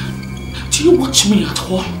 Do you watch me at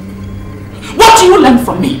all? What do you learn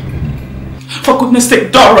from me? For goodness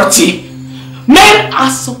sake, Dorothy, men are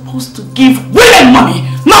supposed to give women money,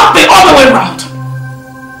 not the other way around.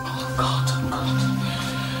 Oh God, oh God.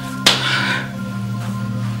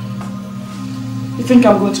 You think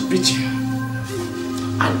I'm going to beat you?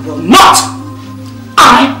 I will not!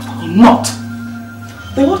 I will not!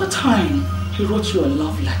 The other time he wrote you a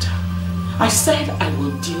love letter, I said I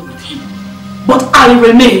will deal with him. But I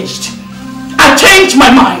reneged. I changed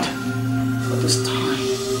my mind. But this time,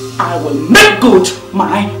 I will make good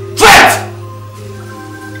my threat!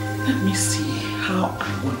 Let me see how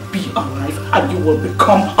I will be alive and you will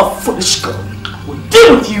become a foolish girl. I will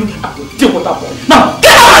deal with you, I will deal with that boy. Now,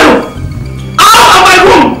 get out of my room! Out of my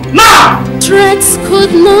room! Now! Threats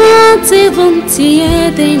could not even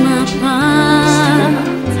tear them apart.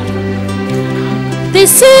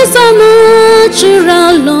 This is a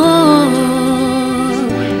natural law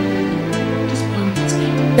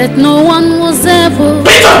that no one was able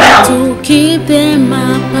to keep them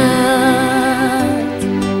apart.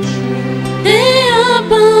 They are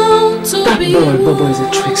bound to be. That boy, Bobo, is a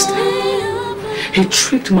trickster. He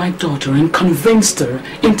tricked my daughter and convinced her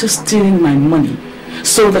into stealing my money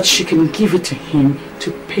so that she can give it to him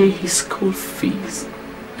to pay his school fees.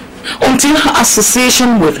 Until her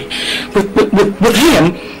association with him,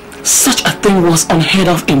 such a thing was unheard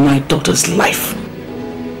of in my daughter's life.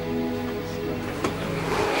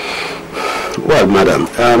 Well, madam,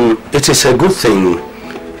 it is a good thing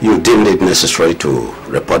you deemed it necessary to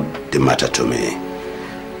report the matter to me.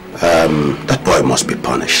 That boy must be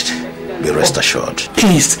punished. Be rest assured.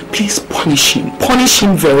 Please punish him. Punish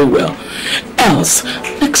him very well. Else,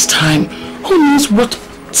 next time, who knows what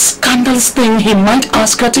scandalous thing he might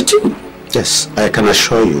ask her to do. Yes, I can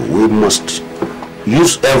assure you, we must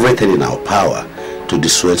use everything in our power to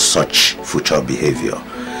dissuade such future behavior.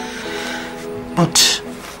 But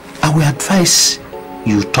I will advise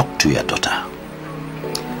you talk to your daughter.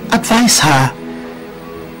 Advise her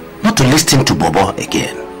not to listen to Bobo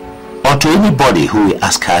again, or to anybody who will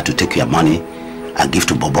ask her to take your money and give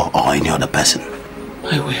to Bobo or any other person.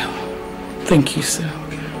 I will. Thank you, sir.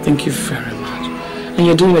 Thank you very much. And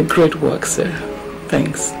you're doing a great work, sir.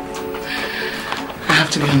 Thanks. I have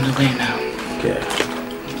to get on the way now. Okay.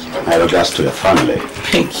 My regards to your family.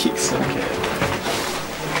 Thank you, sir. Okay.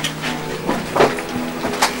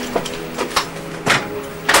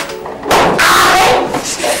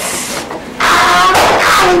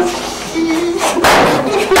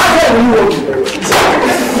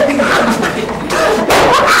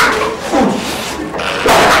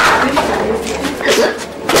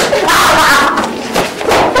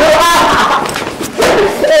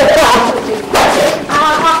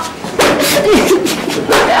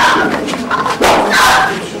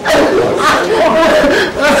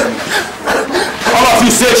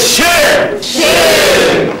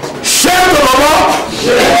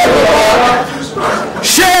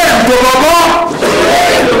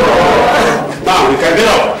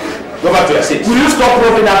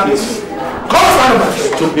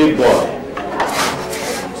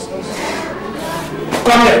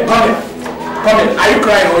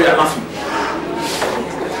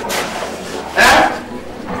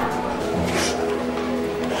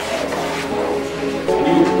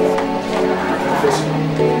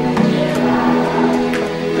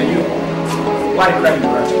 Why are you crying?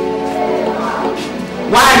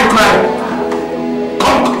 Why are you crying?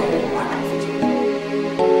 Come.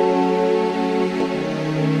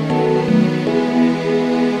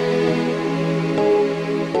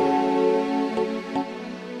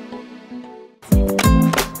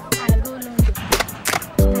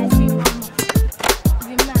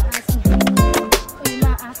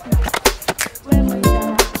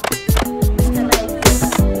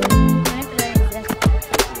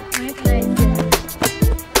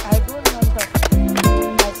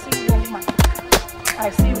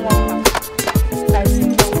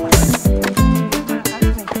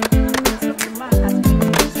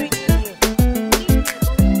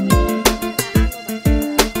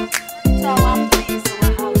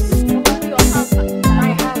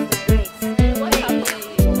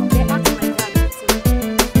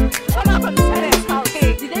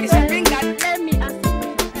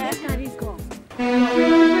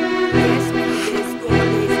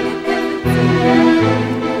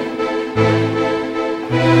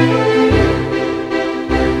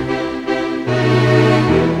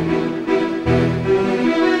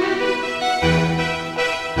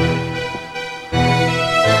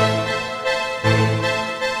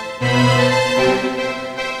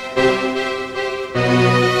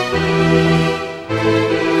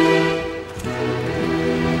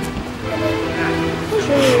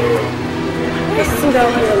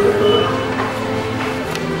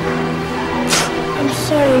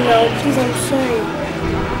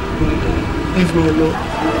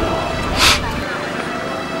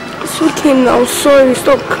 I'm sorry,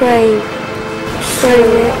 stop crying. Sorry,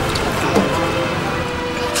 man.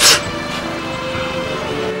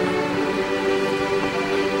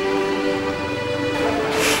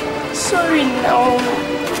 Sorry now.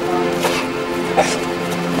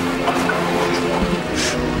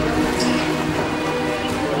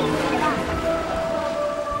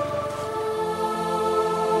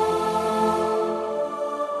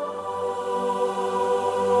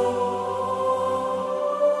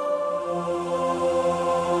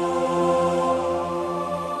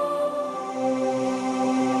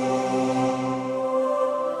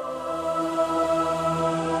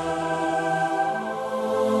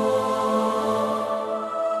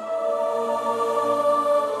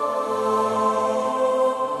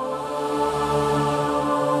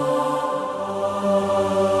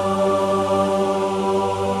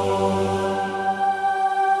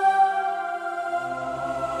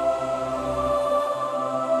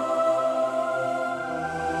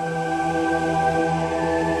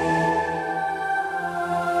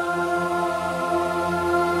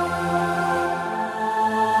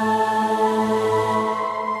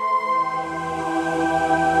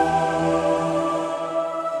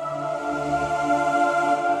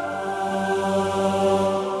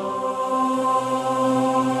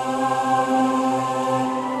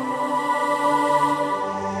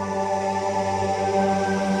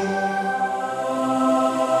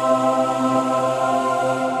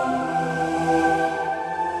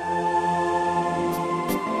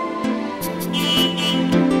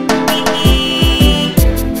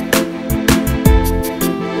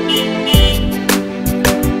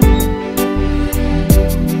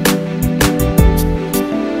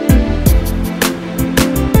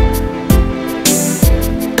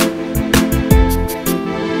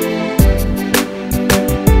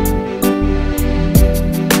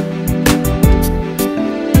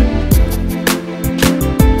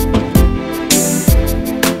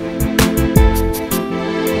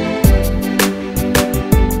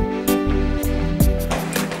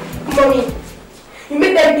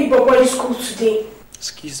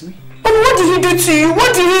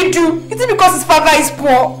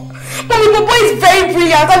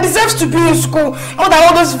 And deserves to be in school more than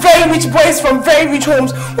all those very rich boys from very rich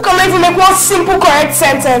homes who cannot even make one simple correct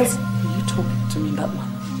sentence. Are you talking to me in that manner?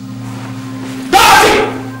 Dorathy!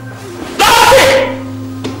 Dorathy!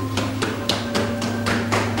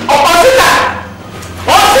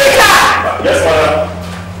 Yes, madam.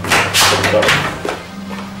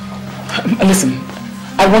 Listen,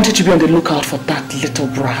 I want you to be on the lookout for that little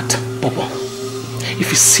brat, Bobo. If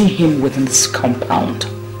you see him within this compound,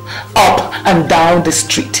 up and down the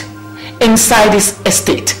street, inside this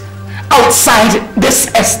estate, outside this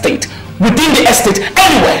estate, within the estate,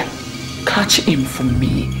 anywhere, catch him for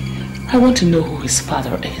me. I want to know who his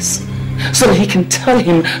father is, so that he can tell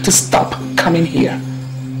him to stop coming here.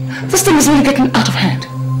 This thing is really getting out of hand.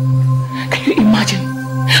 Can you imagine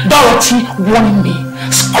Dorathy warning me,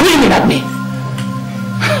 screaming at me?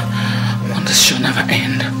 Wonders shall never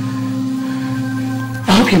end.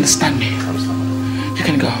 I hope you understand me. You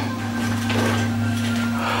can go.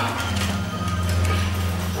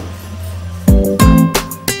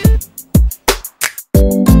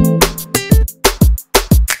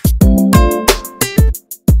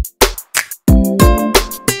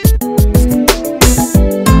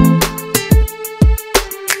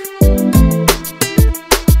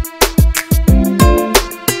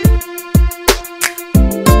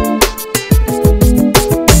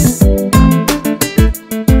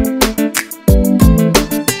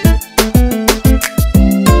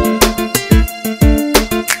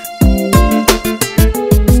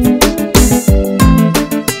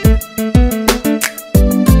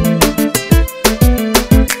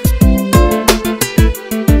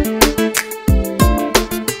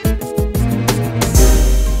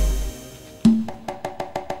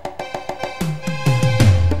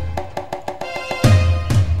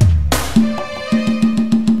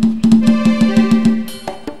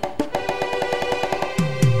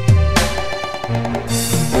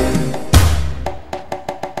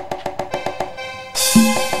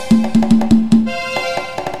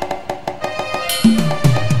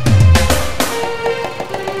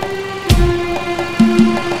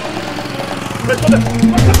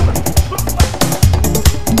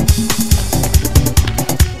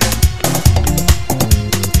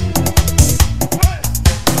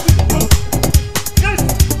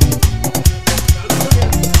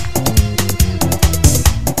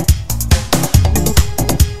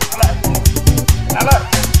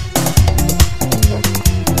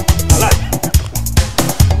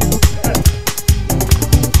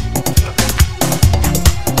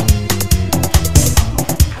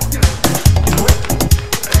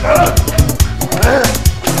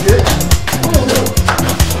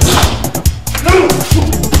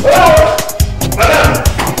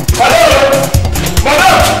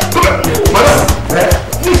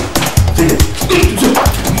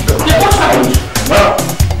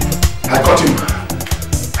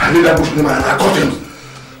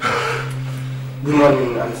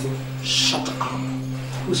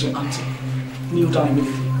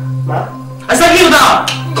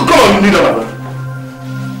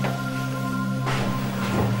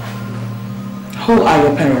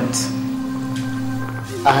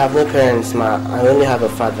 I only have a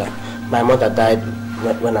father. My mother died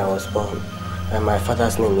when I was born, and my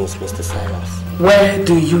father's name is Mr. Silas. Where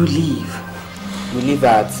do you live? We live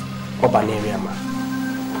at urban area, ma.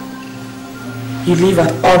 You live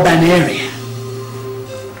at urban area?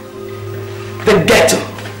 The ghetto?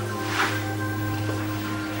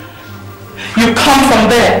 You come from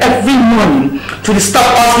there every morning to disturb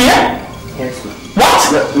us here? Yes, ma.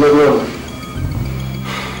 What? No.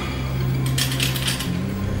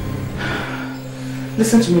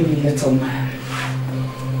 Listen to me, little man.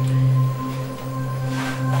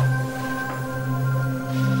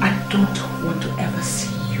 I don't want to ever see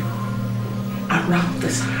you around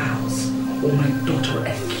this house or my daughter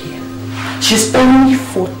again. She's only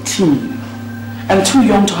 14 and too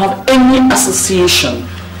young to have any association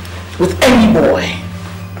with any boy.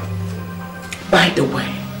 By the way,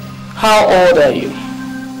 how old are you?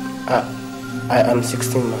 I'm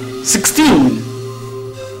 16 now. 16?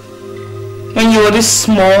 And you're this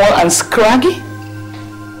small and scraggy?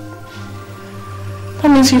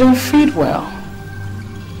 That means you don't feed well.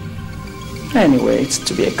 Anyway, it's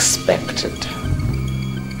to be expected.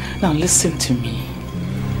 Now listen to me.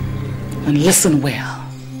 And listen well.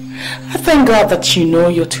 I thank God that you know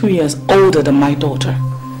you're 2 years older than my daughter.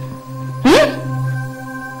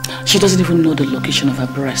 She doesn't even know the location of her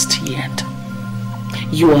breast yet.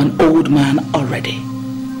 You are an old man already.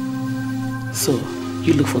 So,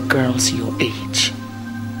 you look for girls your age.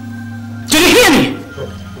 Did you hear me?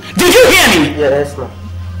 Did you hear me? Yes, ma'am.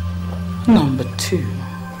 Number 2.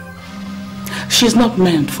 She's not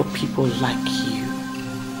meant for people like you.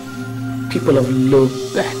 People of low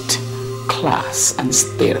birth, class, and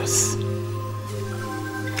status.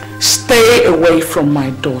 Stay away from my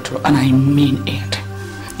daughter, and I mean it.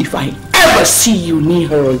 If I ever see you near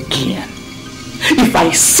her again, if I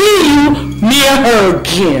see you near her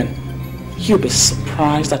again, you'll be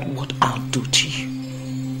surprised at what I'll do to you.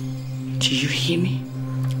 Do you hear me?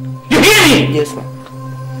 You hear me? Yes, ma'am.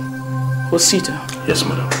 Osita. Yes,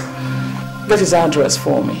 madam. Get his address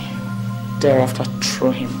for me. Thereafter, throw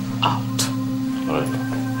him out. Alright.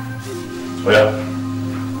 Oh yeah.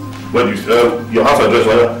 Where do you, your house address,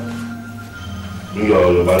 where? Bring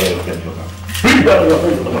your banner and your car. Bring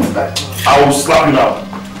that. I will slap you now.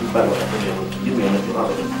 Give me your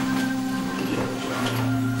house address.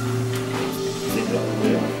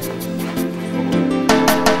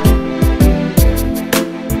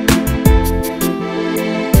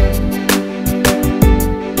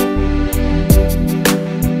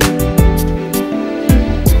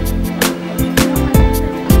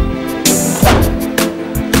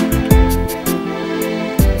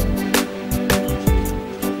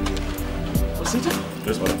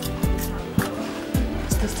 Yes, madam.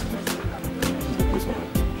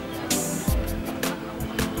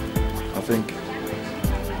 I think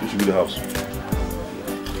this should be the house.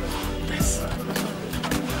 Yes.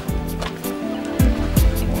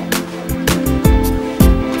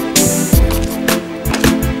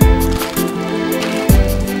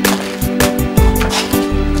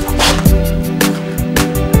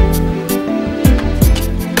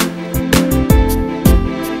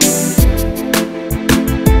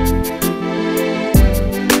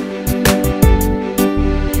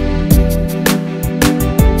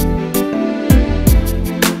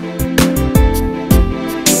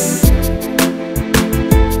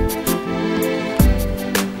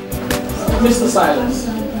 Mr. Silence.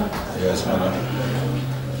 Yes, madam.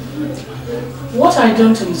 What I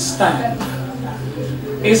don't understand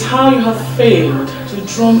is how you have failed to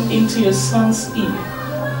drum into your son's ear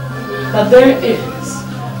that there is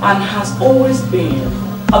and has always been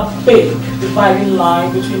a big dividing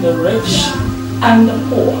line between the rich and the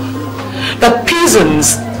poor. The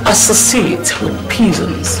peasants associate with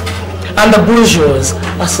peasants, and the bourgeois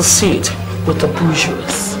associate with the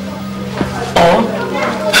bourgeois. Or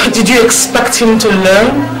did you expect him to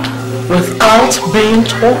learn without being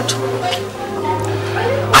taught?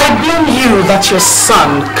 I blame you that your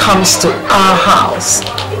son comes to our house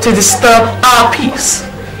to disturb our peace.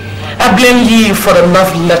 I blame you for the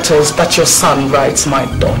love letters that your son writes my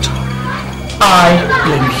daughter. I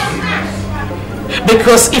blame you.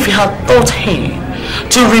 Because if he had taught him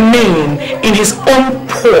to remain in his own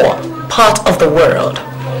poor part of the world,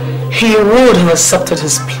 he would have accepted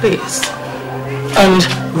his place and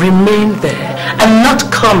remained there and not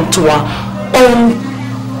come to our own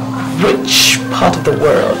rich part of the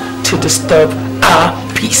world to disturb our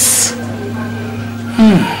peace.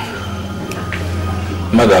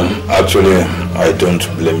 Madam, actually, I don't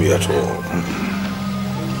blame you at all.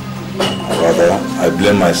 Rather, I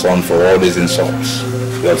blame my son for all these insults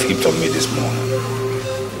you have heaped on me this morning.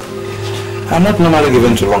 I'm not normally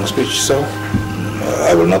given to long speech, so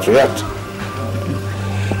I will not react.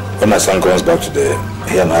 When my son comes back today,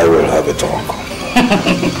 he and I will have a talk.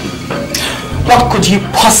 What could you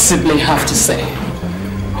possibly have to say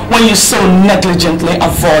when you so negligently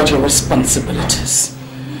avoid your responsibilities?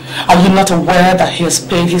 Are you not aware that he has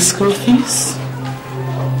paid his school fees?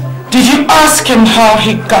 Did you ask him how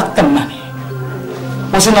he got the money?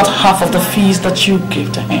 Was it not half of the fees that you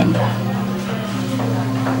gave to him?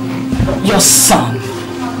 Your son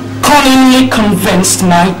cunningly convinced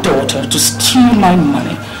my daughter to steal my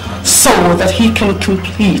money so that he can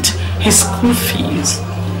complete his school fees.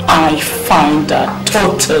 I find that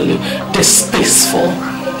totally distasteful.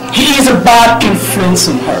 He is a bad influence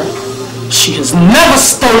on her. She has never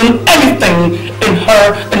stolen anything in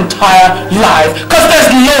her entire life because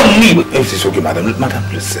there's no need. If it's okay, madam,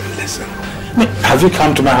 listen. Have you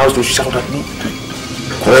come to my house to shout at me?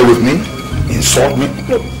 Quarrel with me? Insult me?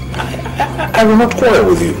 No, I will not quarrel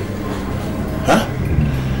with you. Huh?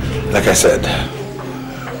 Like I said,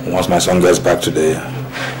 once my son gets back today,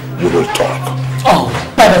 we will talk. Oh,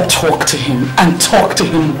 better talk to him and talk to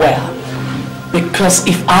him well. Because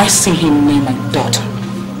if I see him near my daughter,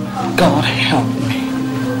 God help me,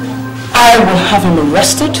 I will have him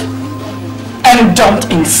arrested and dumped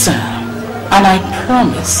in cell. And I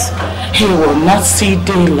promise he will not see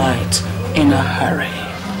daylight in a hurry.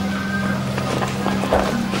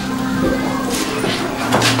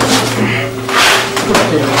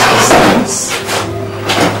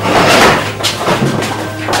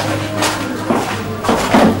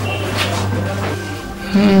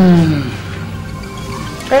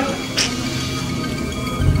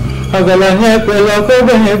 Agalanya pela ko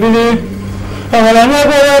benebili, agalanya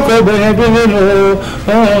pela ko benebili no,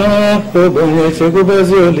 ko benye chego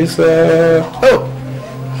beziolisa. Oh,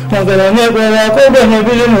 agalanya pela ko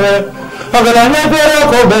benebili no, agalanya pela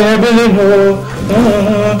ko benebili no.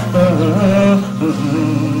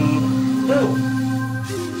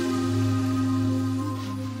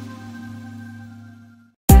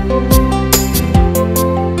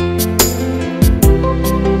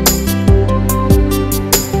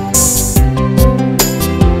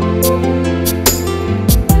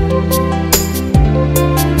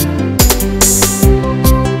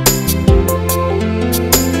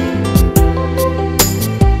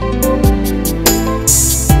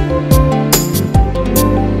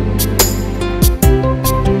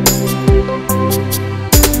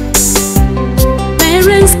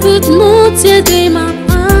 Tear them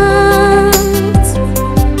apart.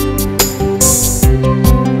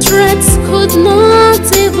 Threats could not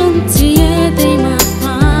even tear them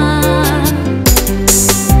apart.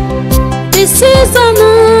 This is a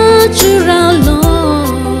natural law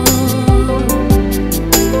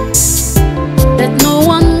that no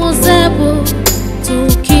one was able to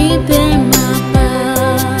keep them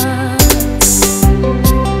apart.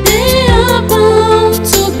 They are bound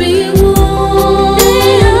to be one.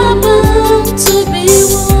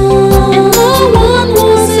 And no one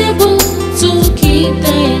was able to keep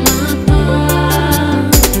them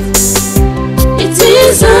apart. It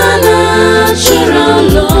is a natural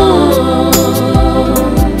law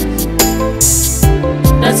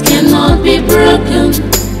that cannot be broken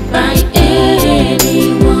by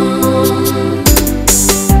anyone.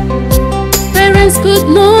 Parents could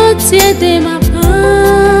not tear them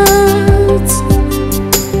apart.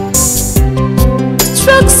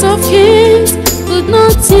 Strokes of hands could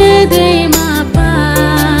not tear them apart.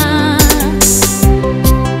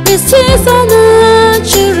 This is a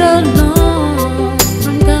natural law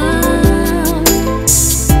from God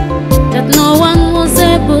that no one was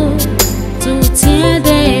able to tear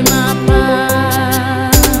them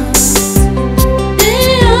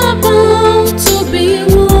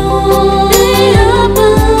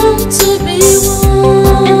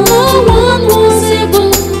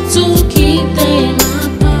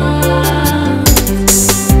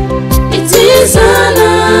is a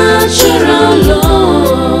natural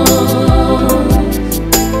law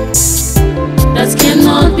that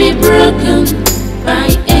cannot be broken by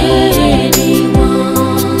anyone.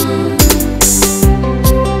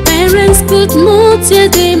 Parents could not tear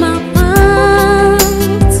them apart.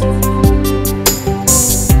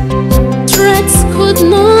 Threats could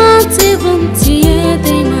not even tear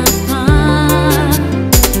them apart.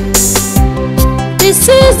 This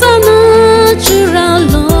is a natural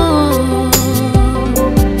law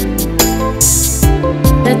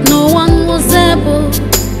that no one was able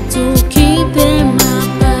to keep them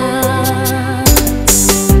apart.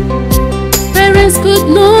 Parents could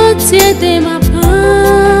not tear them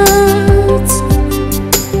apart.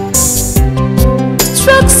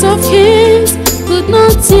 Strokes of kings could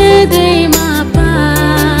not tear them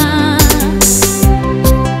apart.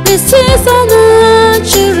 This is a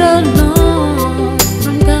natural law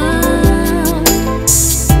from God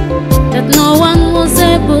that no one